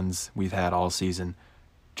big runs we've had all season.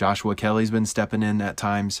 Joshua Kelly's been stepping in at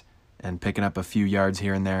times and picking up a few yards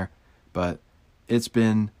here and there, but it's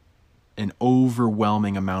been an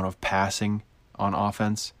overwhelming amount of passing on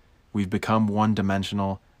offense. We've become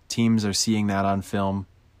one-dimensional. Teams are seeing that on film,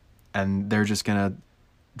 and they're just going to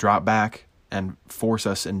drop back and force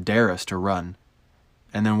us and dare us to run.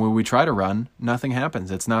 And then when we try to run, nothing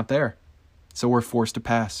happens. It's not there. So we're forced to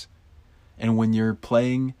pass. And when you're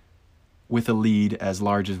playing with a lead as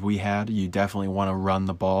large as we had, you definitely want to run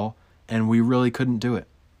the ball, and we really couldn't do it.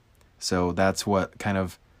 So that's what kind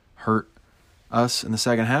of hurt us in the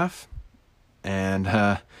second half. And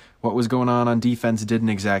what was going on defense didn't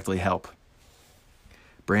exactly help.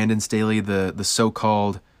 Brandon Staley, the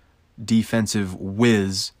so-called defensive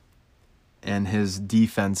whiz, and his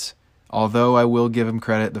defense, although I will give him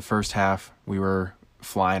credit, the first half we were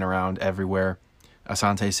flying around everywhere.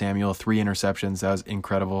 Asante Samuel, 3 interceptions. That was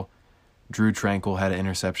incredible. Drew Tranquil had an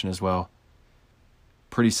interception as well.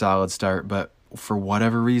 Pretty solid start, but for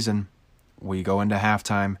whatever reason, we go into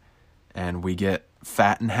halftime and we get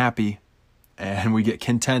fat and happy and we get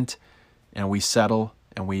content and we settle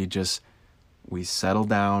and we settle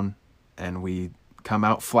down and we come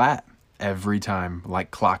out flat every time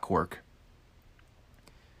like clockwork.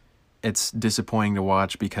 It's disappointing to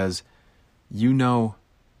watch because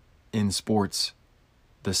in sports,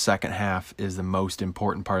 the second half is the most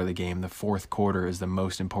important part of the game. The fourth quarter is the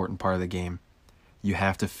most important part of the game. You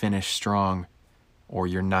have to finish strong or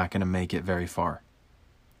you're not going to make it very far.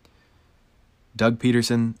 Doug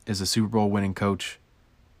Peterson is a Super Bowl winning coach.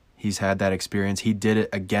 He's had that experience. He did it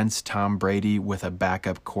against Tom Brady with a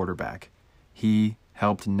backup quarterback. He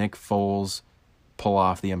helped Nick Foles pull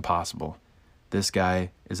off the impossible. This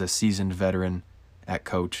guy is a seasoned veteran at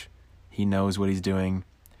coach. He knows what he's doing.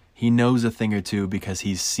 He knows a thing or two because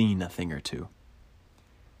he's seen a thing or two.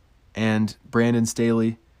 And Brandon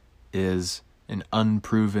Staley is an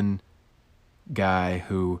unproven guy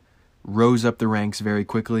who rose up the ranks very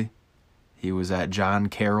quickly. He was at John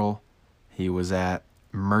Carroll. He was at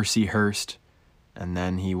Mercyhurst. And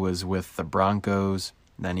then he was with the Broncos.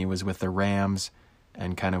 Then he was with the Rams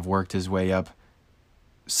and kind of worked his way up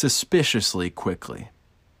suspiciously quickly.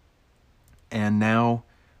 And now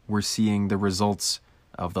we're seeing the results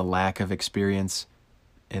of the lack of experience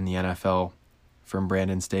in the NFL from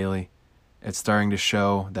Brandon Staley. It's starting to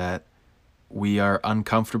show that we are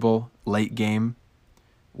uncomfortable late game.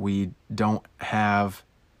 We don't have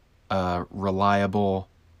a reliable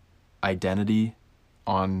identity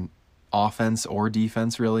on offense or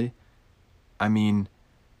defense, really. I mean,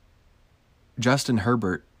 Justin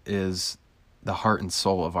Herbert is the heart and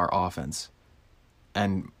soul of our offense.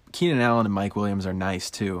 And Keenan Allen and Mike Williams are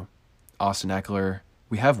nice too. Austin Eckler,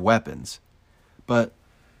 we have weapons. But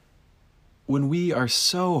when we are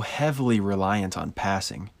so heavily reliant on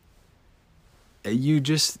passing, you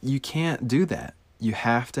can't do that. You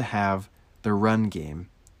have to have the run game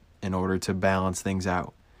in order to balance things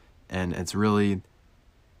out. And it's really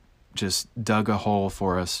just dug a hole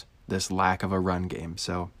for us, this lack of a run game.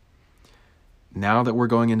 So now that we're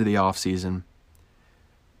going into the off season,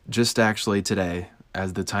 just actually today,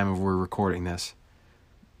 as the time of we're recording this,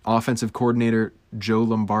 offensive coordinator Joe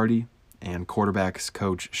Lombardi and quarterbacks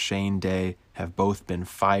coach Shane Day have both been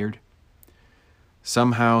fired.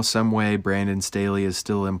 Somehow, some way, Brandon Staley is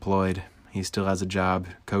still employed. He still has a job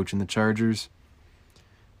coaching the Chargers.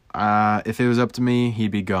 If it was up to me,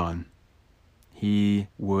 he'd be gone. He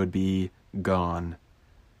would be gone.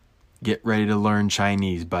 Get ready to learn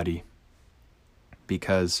Chinese, buddy.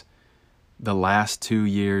 Because the last 2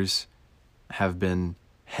 years have been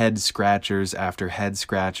head scratchers after head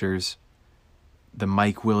scratchers. The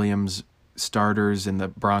Mike Williams starters in the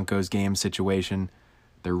Broncos game situation,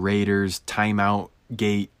 the Raiders timeout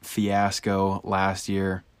gate fiasco last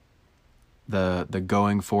year, the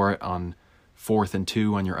going for it on 4th and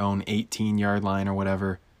 2 on your own 18-yard line or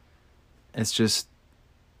whatever. It's just,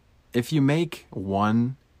 if you make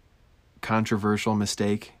one controversial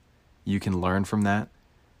mistake, you can learn from that.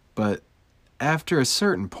 But after a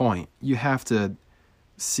certain point, you have to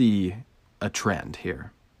see a trend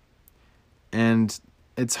here. And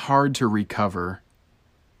it's hard to recover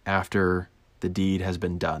after the deed has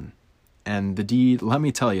been done. And the deed, let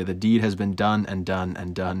me tell you, the deed has been done and done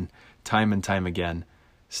and done time and time again.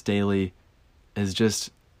 Staley is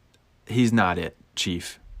just, he's not it,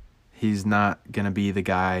 Chief. He's not going to be the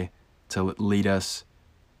guy to lead us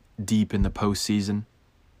deep in the postseason.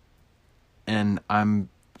 And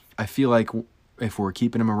I feel like if we're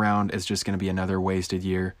keeping him around, it's just going to be another wasted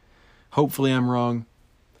year. Hopefully I'm wrong.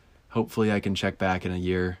 Hopefully I can check back in a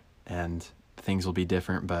year and things will be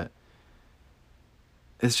different, but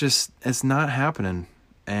it's not happening.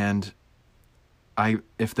 And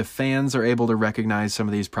if the fans are able to recognize some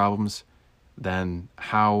of these problems, then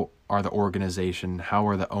how are the organization, how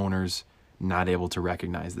are the owners not able to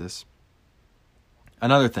recognize this?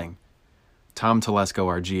 Another thing, Tom Telesco,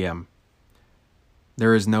 our GM,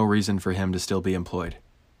 there is no reason for him to still be employed.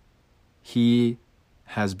 He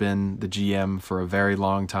has been the GM for a very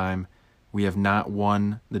long time. We have not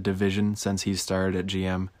won the division since he started at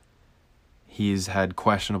GM. He's had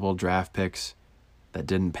questionable draft picks that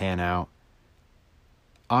didn't pan out.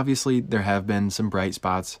 Obviously, there have been some bright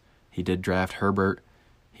spots. He did draft Herbert.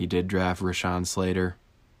 He did draft Rashawn Slater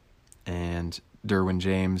and Derwin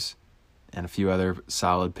James and a few other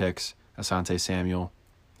solid picks, Asante Samuel.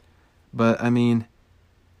 But, I mean,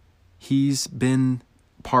 he's been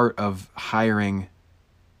part of hiring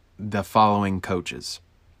the following coaches.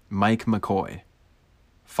 Mike McCoy,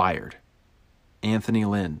 fired. Anthony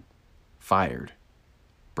Lynn, fired.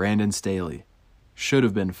 Brandon Staley, should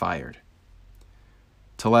have been fired.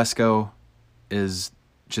 Telesco is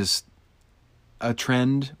just a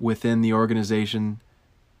trend within the organization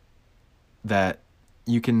that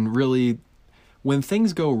you can really, when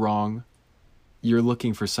things go wrong, you're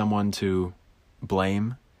looking for someone to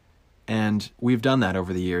blame. And we've done that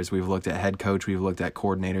over the years. We've looked at head coach, we've looked at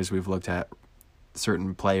coordinators, we've looked at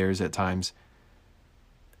certain players at times.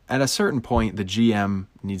 at a certain point, the GM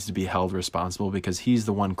needs to be held responsible because he's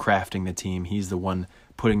the one crafting the team. He's the one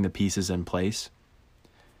putting the pieces in place.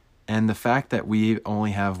 And the fact that we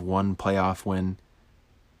only have one playoff win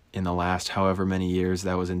in the last however many years,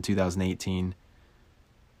 that was in 2018,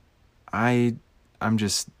 I'm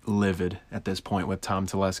just livid at this point with Tom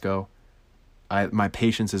Telesco. My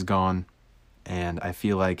patience is gone, and I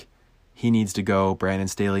feel like he needs to go. Brandon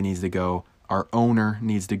Staley needs to go. Our owner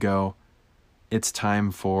needs to go. It's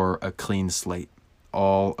time for a clean slate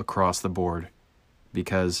all across the board,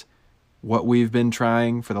 because what we've been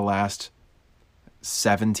trying for the last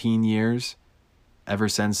 17 years, ever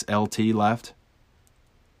since LT left,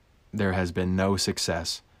 there has been no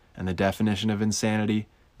success. And the definition of insanity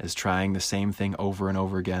is trying the same thing over and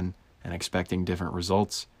over again and expecting different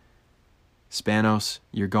results. Spanos,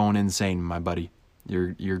 you're going insane, my buddy.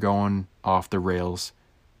 You're going off the rails,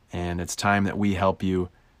 and it's time that we help you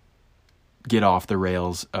get off the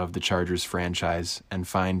rails of the Chargers franchise and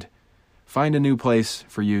find a new place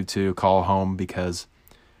for you to call home, because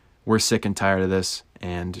we're sick and tired of this,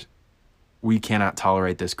 and we cannot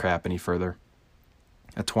tolerate this crap any further.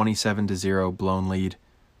 A 27-0 blown lead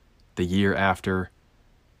the year after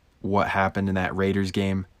what happened in that Raiders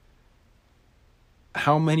game.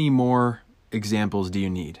 How many more examples do you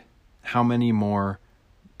need? How many more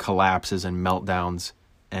collapses and meltdowns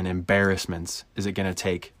and embarrassments is it going to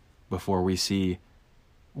take before we see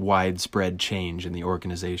widespread change in the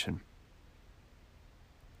organization?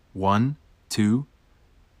 1, 2,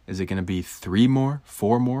 is it going to be 3 more,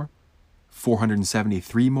 4 more,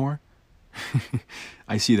 473 more?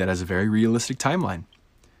 I see that as a very realistic timeline.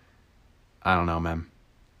 I don't know, man.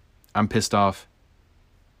 I'm pissed off,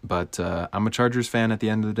 but I'm a Chargers fan at the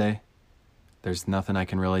end of the day. There's nothing I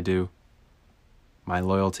can really do. My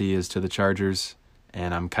loyalty is to the Chargers,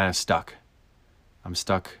 and I'm kind of stuck. I'm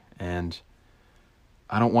stuck, and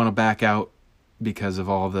I don't want to back out because of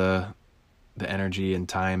all the energy and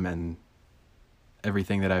time and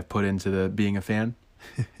everything that I've put into being a fan.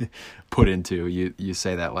 Put into, you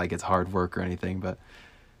say that like it's hard work or anything, but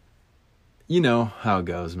you know how it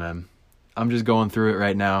goes, man. I'm just going through it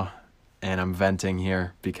right now, and I'm venting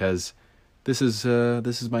here because this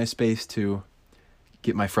is my space to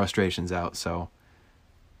get my frustrations out. So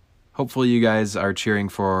hopefully you guys are cheering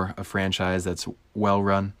for a franchise that's well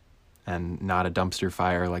run and not a dumpster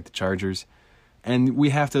fire like the Chargers. And we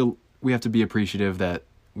have to be appreciative that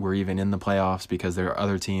we're even in the playoffs, because there are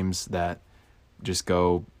other teams that just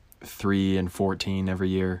go 3-14 every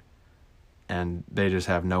year and they just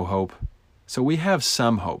have no hope. So we have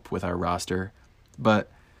some hope with our roster,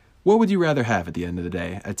 but what would you rather have at the end of the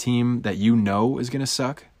day? A team that you know is going to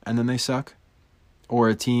suck and then they suck? Or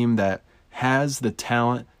a team that has the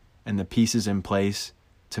talent and the pieces in place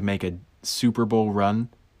to make a Super Bowl run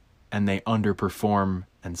and they underperform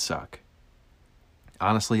and suck?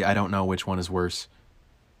 Honestly, I don't know which one is worse.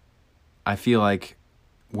 I feel like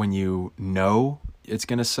when you know it's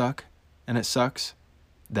going to suck and it sucks,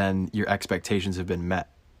 then your expectations have been met.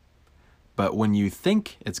 But when you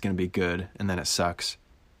think it's going to be good and then it sucks,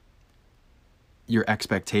 your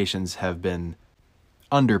expectations have been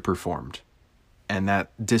underperformed. And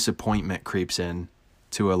that disappointment creeps in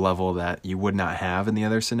to a level that you would not have in the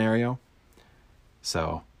other scenario.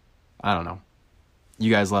 So, I don't know.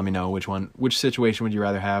 You guys let me know which situation would you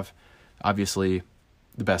rather have. Obviously,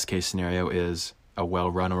 the best case scenario is a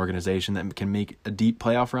well-run organization that can make a deep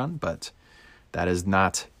playoff run, but that is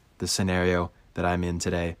not the scenario that I'm in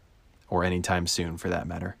today, or anytime soon for that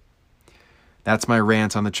matter. That's my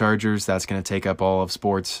rant on the Chargers. That's going to take up all of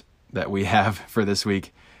sports that we have for this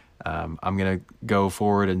week. I'm going to go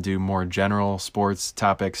forward and do more general sports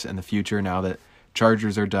topics in the future. Now that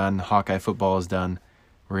Chargers are done, Hawkeye football is done,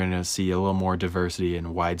 we're going to see a little more diversity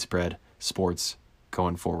and widespread sports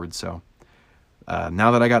going forward. So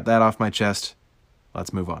now that I got that off my chest,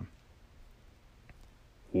 let's move on.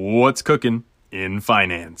 What's cooking in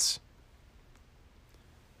finance?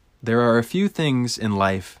 There are a few things in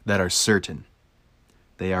life that are certain.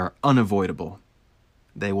 They are unavoidable.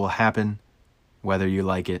 They will happen whether you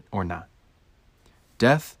like it or not.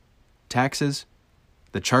 Death, taxes,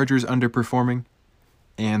 the Chargers underperforming,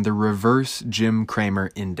 and the reverse Jim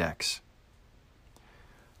Cramer index.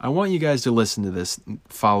 I want you guys to listen to this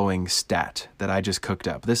following stat that I just cooked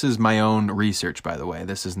up. This is my own research, by the way.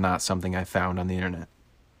 This is not something I found on the internet.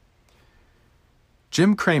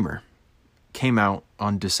 Jim Cramer came out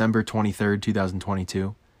on December 23rd,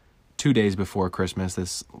 2022, 2 days before Christmas,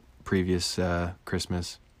 this previous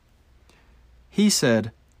Christmas. He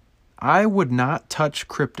said, "I would not touch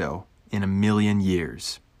crypto in a million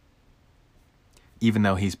years." Even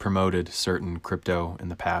though he's promoted certain crypto in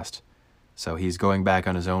the past. So he's going back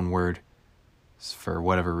on his own word for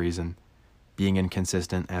whatever reason, being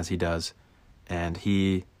inconsistent as he does. And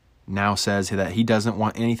he now says that he doesn't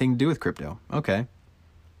want anything to do with crypto. Okay.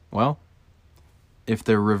 Well, if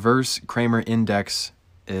the reverse Kramer index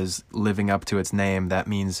is living up to its name, that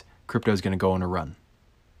means crypto is going to go on a run.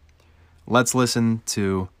 Let's listen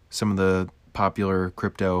to some of the popular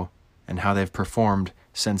crypto and how they've performed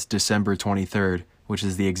since December 23rd, which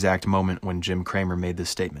is the exact moment when Jim Cramer made this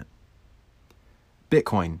statement.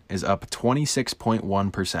 Bitcoin is up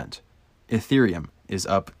 26.1%. Ethereum is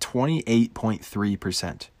up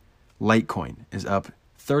 28.3%. Litecoin is up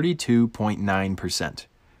 32.9%.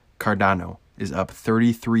 Cardano is up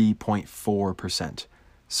 33.4%.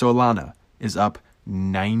 Solana is up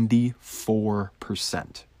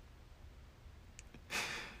 94%.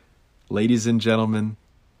 Ladies and gentlemen,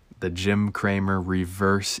 the Jim Cramer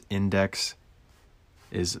reverse index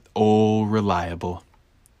is all reliable.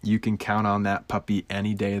 You can count on that puppy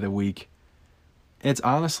any day of the week. It's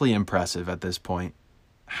honestly impressive at this point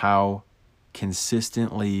how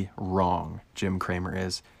consistently wrong Jim Cramer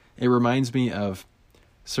is. It reminds me of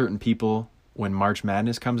certain people when March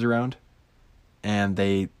Madness comes around and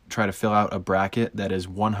they try to fill out a bracket that is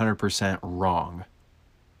 100% wrong.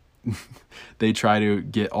 They try to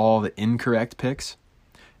get all the incorrect picks.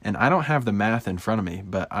 And I don't have the math in front of me,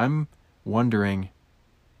 but I'm wondering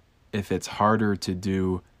if it's harder to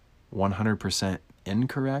do 100%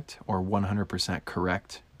 incorrect or 100%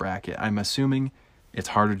 correct bracket. I'm assuming it's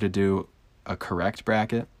harder to do a correct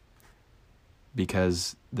bracket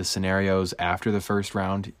because the scenarios after the first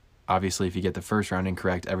round, obviously if you get the first round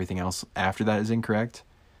incorrect, everything else after that is incorrect.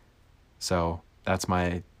 So that's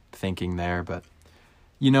my thinking there. But,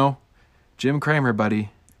 you know, Jim Cramer,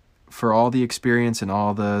 buddy, for all the experience and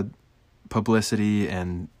all the publicity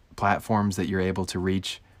and platforms that you're able to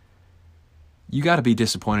reach, you got to be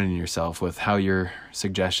disappointed in yourself with how your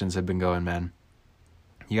suggestions have been going, man.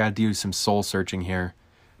 You got to do some soul searching here.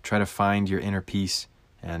 Try to find your inner peace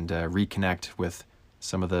and reconnect with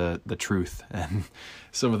some of the truth and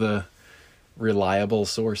some of the reliable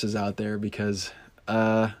sources out there because,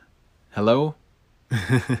 hello?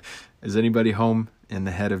 Is anybody home in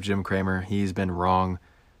the head of Jim Cramer? He's been wrong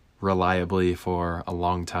reliably for a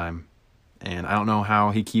long time. And I don't know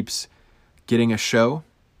how he keeps getting a show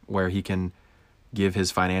where he can give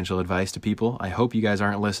his financial advice to people. I hope you guys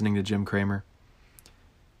aren't listening to Jim Cramer.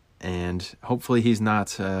 And hopefully he's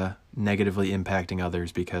not negatively impacting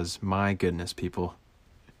others because, my goodness, people.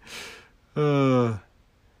 But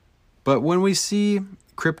when we see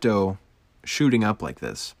crypto shooting up like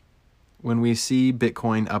this, when we see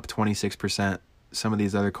Bitcoin up 26%, some of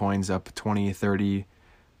these other coins up 20, 30,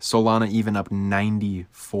 Solana even up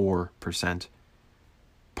 94%,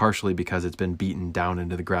 partially because it's been beaten down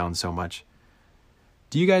into the ground so much.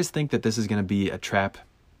 Do you guys think that this is going to be a trap?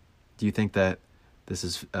 Do you think that this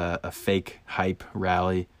is a fake hype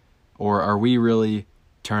rally? Or are we really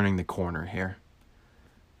turning the corner here?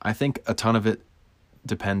 I think a ton of it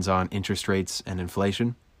depends on interest rates and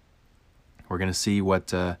inflation. We're going to see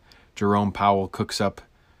what Jerome Powell cooks up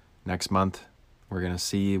next month. We're going to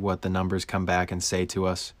see what the numbers come back and say to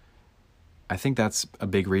us. I think that's a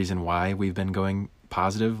big reason why we've been going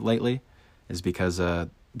positive lately, is because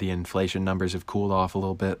the inflation numbers have cooled off a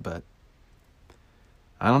little bit, but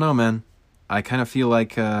I don't know, man. I kind of feel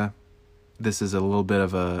like this is a little bit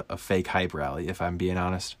of a fake hype rally, if I'm being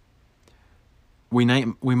honest. We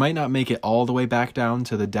might not make it all the way back down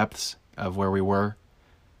to the depths of where we were,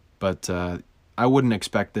 but I wouldn't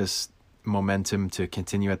expect this momentum to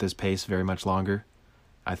continue at this pace very much longer.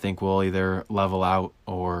 I think we'll either level out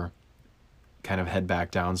or kind of head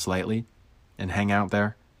back down slightly and hang out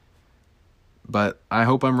there. But I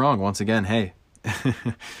hope I'm wrong once again. Hey,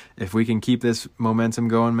 if we can keep this momentum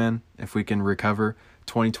going, man, if we can recover,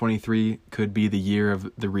 2023 could be the year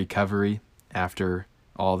of the recovery after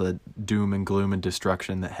all the doom and gloom and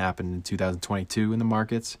destruction that happened in 2022 in the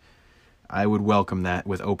markets. I would welcome that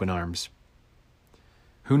with open arms.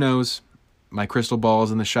 Who knows? My crystal ball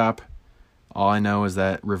is in the shop. All I know is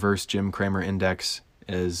that reverse Jim Cramer index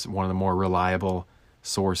is one of the more reliable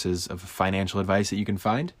sources of financial advice that you can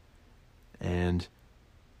find. And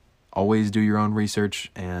always do your own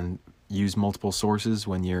research and use multiple sources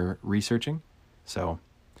when you're researching. So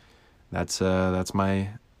that's my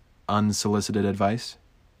unsolicited advice.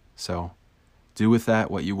 So do with that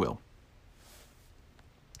what you will.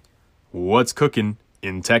 What's cooking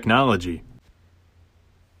in technology?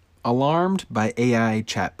 Alarmed by AI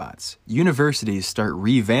chatbots, universities start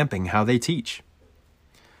revamping how they teach.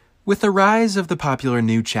 With the rise of the popular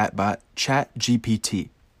new chatbot, ChatGPT,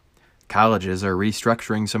 colleges are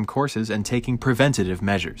restructuring some courses and taking preventative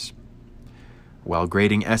measures. While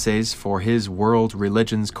grading essays for his World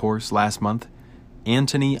Religions course last month,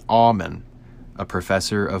 Anthony Aumann, a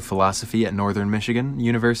professor of philosophy at Northern Michigan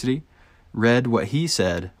University, read what he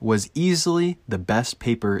said was easily the best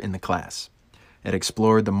paper in the class. It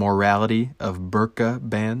explored the morality of burqa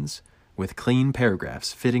bans with clean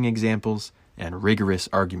paragraphs, fitting examples, and rigorous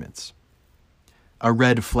arguments. A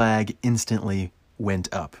red flag instantly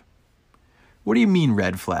went up. What do you mean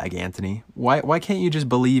red flag, Anthony? Why can't you just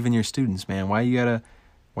believe in your students, man? Why you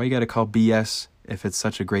gotta call BS if it's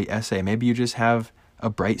such a great essay? Maybe you just have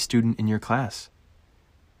a bright student in your class.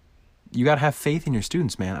 You gotta have faith in your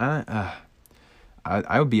students, man.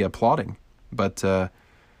 I would be applauding, but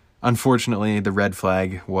unfortunately, the red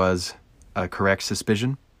flag was a correct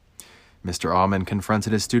suspicion. Mr. Aumann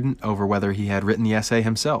confronted his student over whether he had written the essay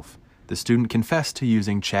himself. The student confessed to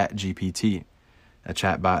using ChatGPT, a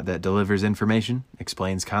chatbot that delivers information,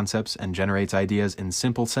 explains concepts, and generates ideas in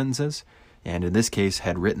simple sentences, and in this case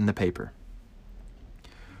had written the paper.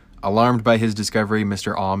 Alarmed by his discovery,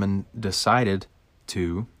 Mr. Aumann decided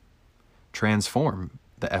to transform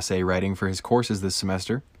the essay writing for his courses this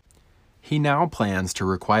semester. He now plans to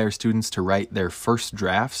require students to write their first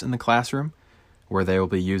drafts in the classroom, where they will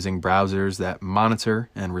be using browsers that monitor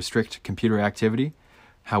and restrict computer activity.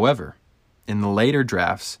 However, in the later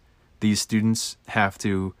drafts, these students have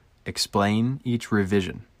to explain each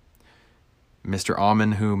revision. Mr.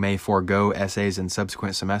 Aumann, who may forego essays in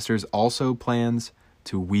subsequent semesters, also plans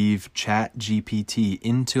to weave ChatGPT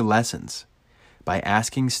into lessons by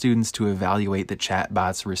asking students to evaluate the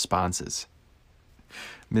chatbot's responses.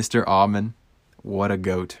 Mr. Aumann, what a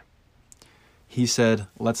goat. He said,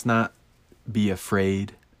 let's not be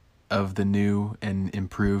afraid of the new and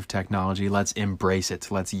improved technology. Let's embrace it.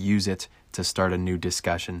 Let's use it to start a new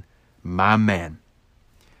discussion. My man.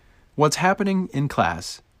 What's happening in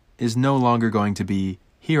class is no longer going to be,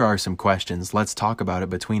 here are some questions, let's talk about it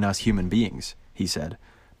between us human beings, he said.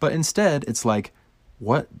 But instead, it's like,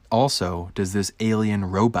 what also does this alien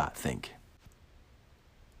robot think?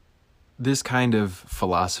 This kind of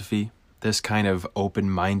philosophy, this kind of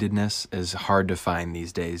open-mindedness is hard to find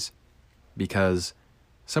these days, because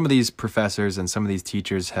some of these professors and some of these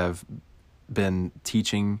teachers have been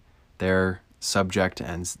teaching their subject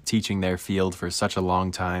and teaching their field for such a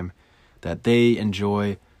long time that they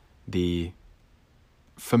enjoy the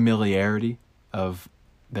familiarity of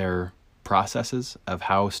their processes, of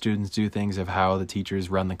how students do things, of how the teachers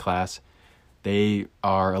run the class. They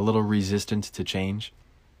are a little resistant to change.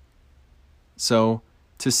 So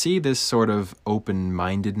to see this sort of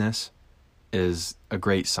open-mindedness is a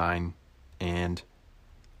great sign and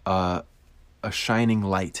a shining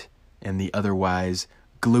light in the otherwise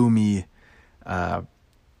gloomy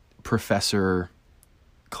professor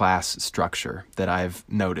class structure that I've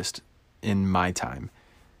noticed in my time.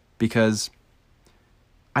 Because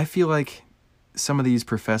I feel like some of these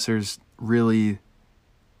professors really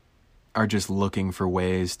are just looking for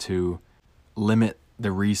ways to limit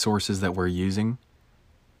the resources that we're using.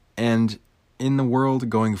 And in the world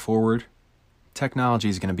going forward, technology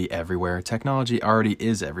is going to be everywhere. Technology already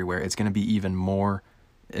is everywhere. It's going to be even more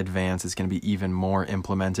advanced. It's going to be even more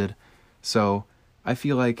implemented. So I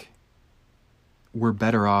feel like we're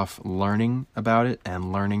better off learning about it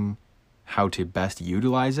and learning how to best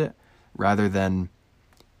utilize it rather than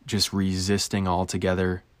just resisting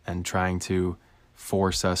altogether and trying to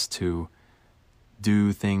force us to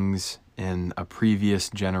do things in a previous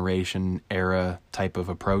generation era type of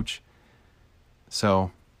approach.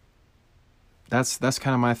 So that's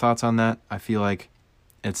kind of my thoughts on that. I feel like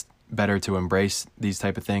it's better to embrace these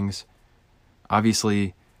type of things.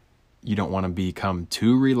 Obviously, you don't want to become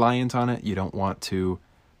too reliant on it. You don't want to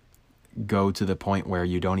go to the point where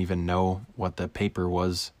you don't even know what the paper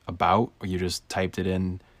was about, or you just typed it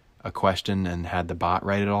in a question and had the bot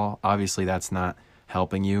write it all. Obviously, that's not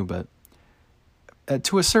helping you, but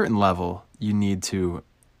to a certain level, you need to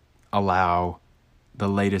allow the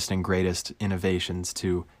latest and greatest innovations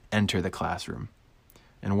to enter the classroom.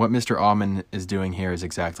 And what Mr. Aumann is doing here is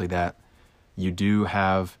exactly that. You do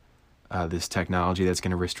have this technology that's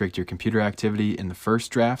going to restrict your computer activity in the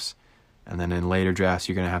first drafts, and then in later drafts,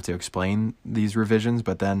 you're going to have to explain these revisions,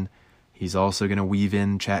 but then he's also going to weave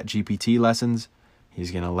in ChatGPT lessons.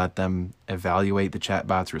 He's going to let them evaluate the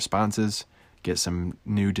chatbot's responses, get some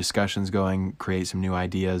new discussions going, create some new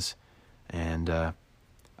ideas, and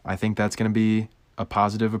I think that's going to be a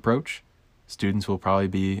positive approach. Students will probably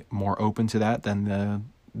be more open to that than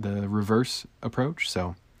the reverse approach.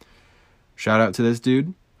 So shout out to this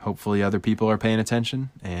dude. Hopefully other people are paying attention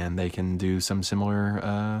and they can do some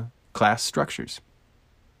similar class structures.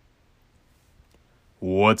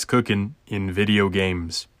 What's cooking in video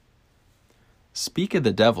games? Speak of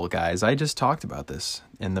the devil, guys, I just talked about this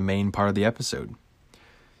in the main part of the episode.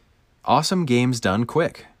 Awesome Games Done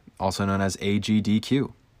Quick, also known as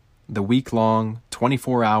AGDQ, the week-long,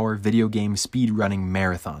 24-hour video game speedrunning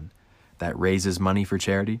marathon that raises money for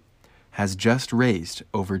charity, has just raised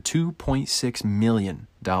over $2.6 million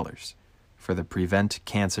for the Prevent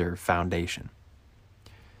Cancer Foundation.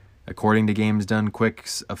 According to Games Done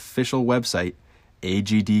Quick's official website,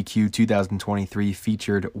 AGDQ 2023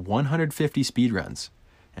 featured 150 speedruns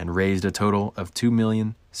and raised a total of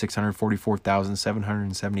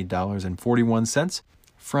 $2,644,770.41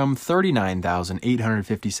 from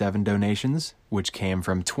 39,857 donations, which came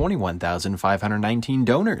from 21,519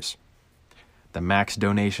 donors. The max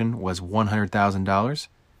donation was $100,000,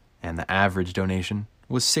 and the average donation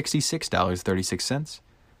was $66.36.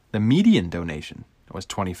 The median donation was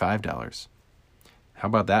 $25. How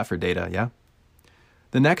about that for data, yeah?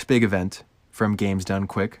 The next big event from Games Done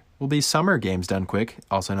Quick will be Summer Games Done Quick,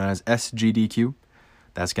 also known as SGDQ.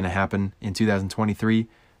 That's going to happen in 2023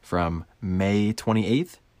 from May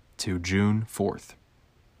 28th to June 4th.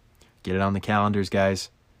 Get it on the calendars, guys.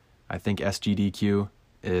 I think SGDQ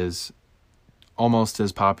is almost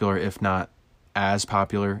as popular, if not as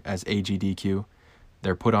popular, as AGDQ.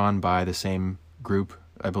 They're put on by the same group,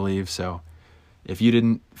 I believe. So if you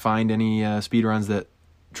didn't find any speedruns that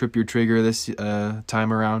trip your trigger this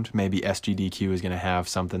time around, maybe SGDQ is going to have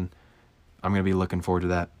something. I'm going to be looking forward to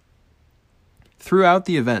that. Throughout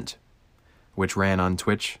the event, which ran on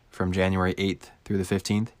Twitch from January 8th through the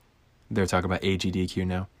 15th, they're talking about AGDQ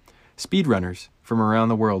now, speedrunners from around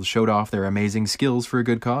the world showed off their amazing skills for a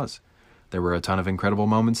good cause. There were a ton of incredible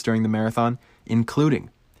moments during the marathon, including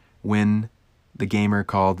when the gamer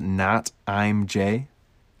called Not I'm Jay,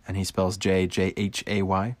 and he spells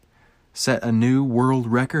Jhay, set a new world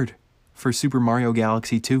record for Super Mario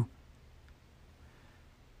Galaxy 2.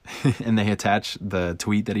 And they attached the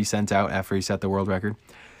tweet that he sent out after he set the world record.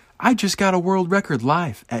 I just got a world record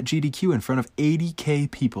live at GDQ in front of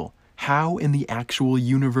 80K people. How in the actual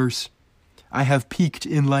universe? I have peaked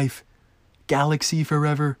in life. Galaxy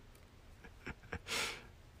forever.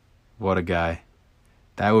 What a guy.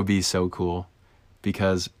 That would be so cool,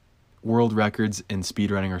 because world records in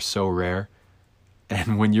speedrunning are so rare.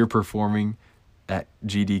 And when you're performing at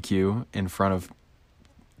GDQ in front of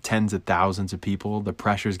tens of thousands of people, the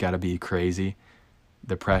pressure's got to be crazy.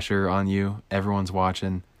 The pressure on you, everyone's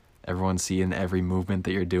watching, everyone's seeing every movement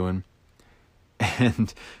that you're doing.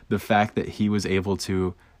 And the fact that he was able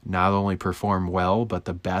to not only perform well, but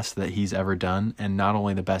the best that he's ever done, and not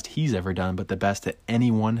only the best he's ever done, but the best that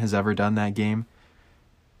anyone has ever done that game,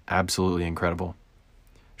 absolutely incredible.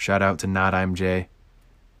 Shout out to Not I'm Jay.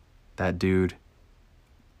 That dude,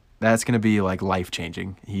 that's going to be like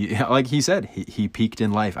life-changing. Like he said, he peaked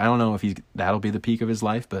in life. I don't know if that'll be the peak of his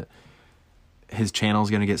life, but his channel's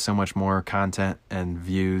going to get so much more content and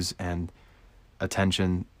views and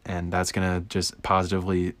attention, and that's going to just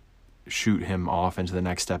positively shoot him off into the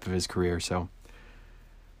next step of his career. So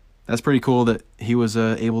that's pretty cool that he was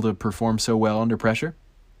able to perform so well under pressure.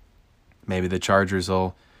 Maybe the Chargers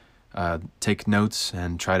will take notes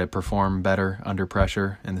and try to perform better under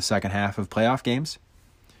pressure in the second half of playoff games.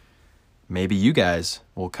 Maybe you guys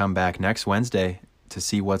will come back next Wednesday to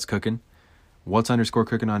see what's cooking. What's _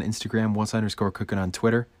 cooking on Instagram, what's _ cooking on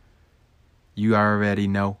Twitter. You already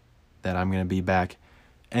know that I'm going to be back.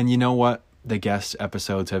 And you know what? The guest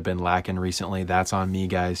episodes have been lacking recently. That's on me,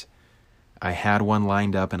 guys. I had one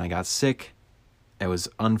lined up and I got sick. It was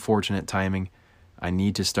unfortunate timing. I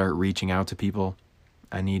need to start reaching out to people.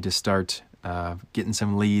 I need to start getting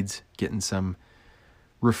some leads, getting some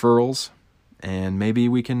referrals. And maybe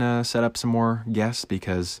we can set up some more guests,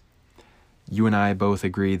 because you and I both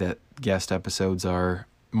agree that guest episodes are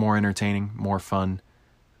more entertaining, more fun,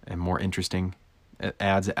 and more interesting. It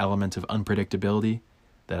adds an element of unpredictability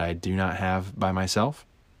that I do not have by myself.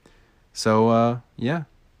 So, yeah,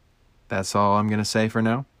 that's all I'm going to say for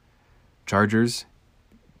now. Chargers,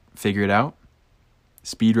 figure it out.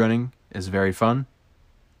 Speedrunning is very fun,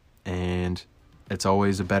 and it's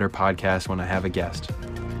always a better podcast when I have a guest.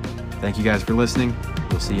 Thank you guys for listening.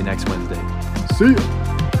 We'll see you next Wednesday. See ya.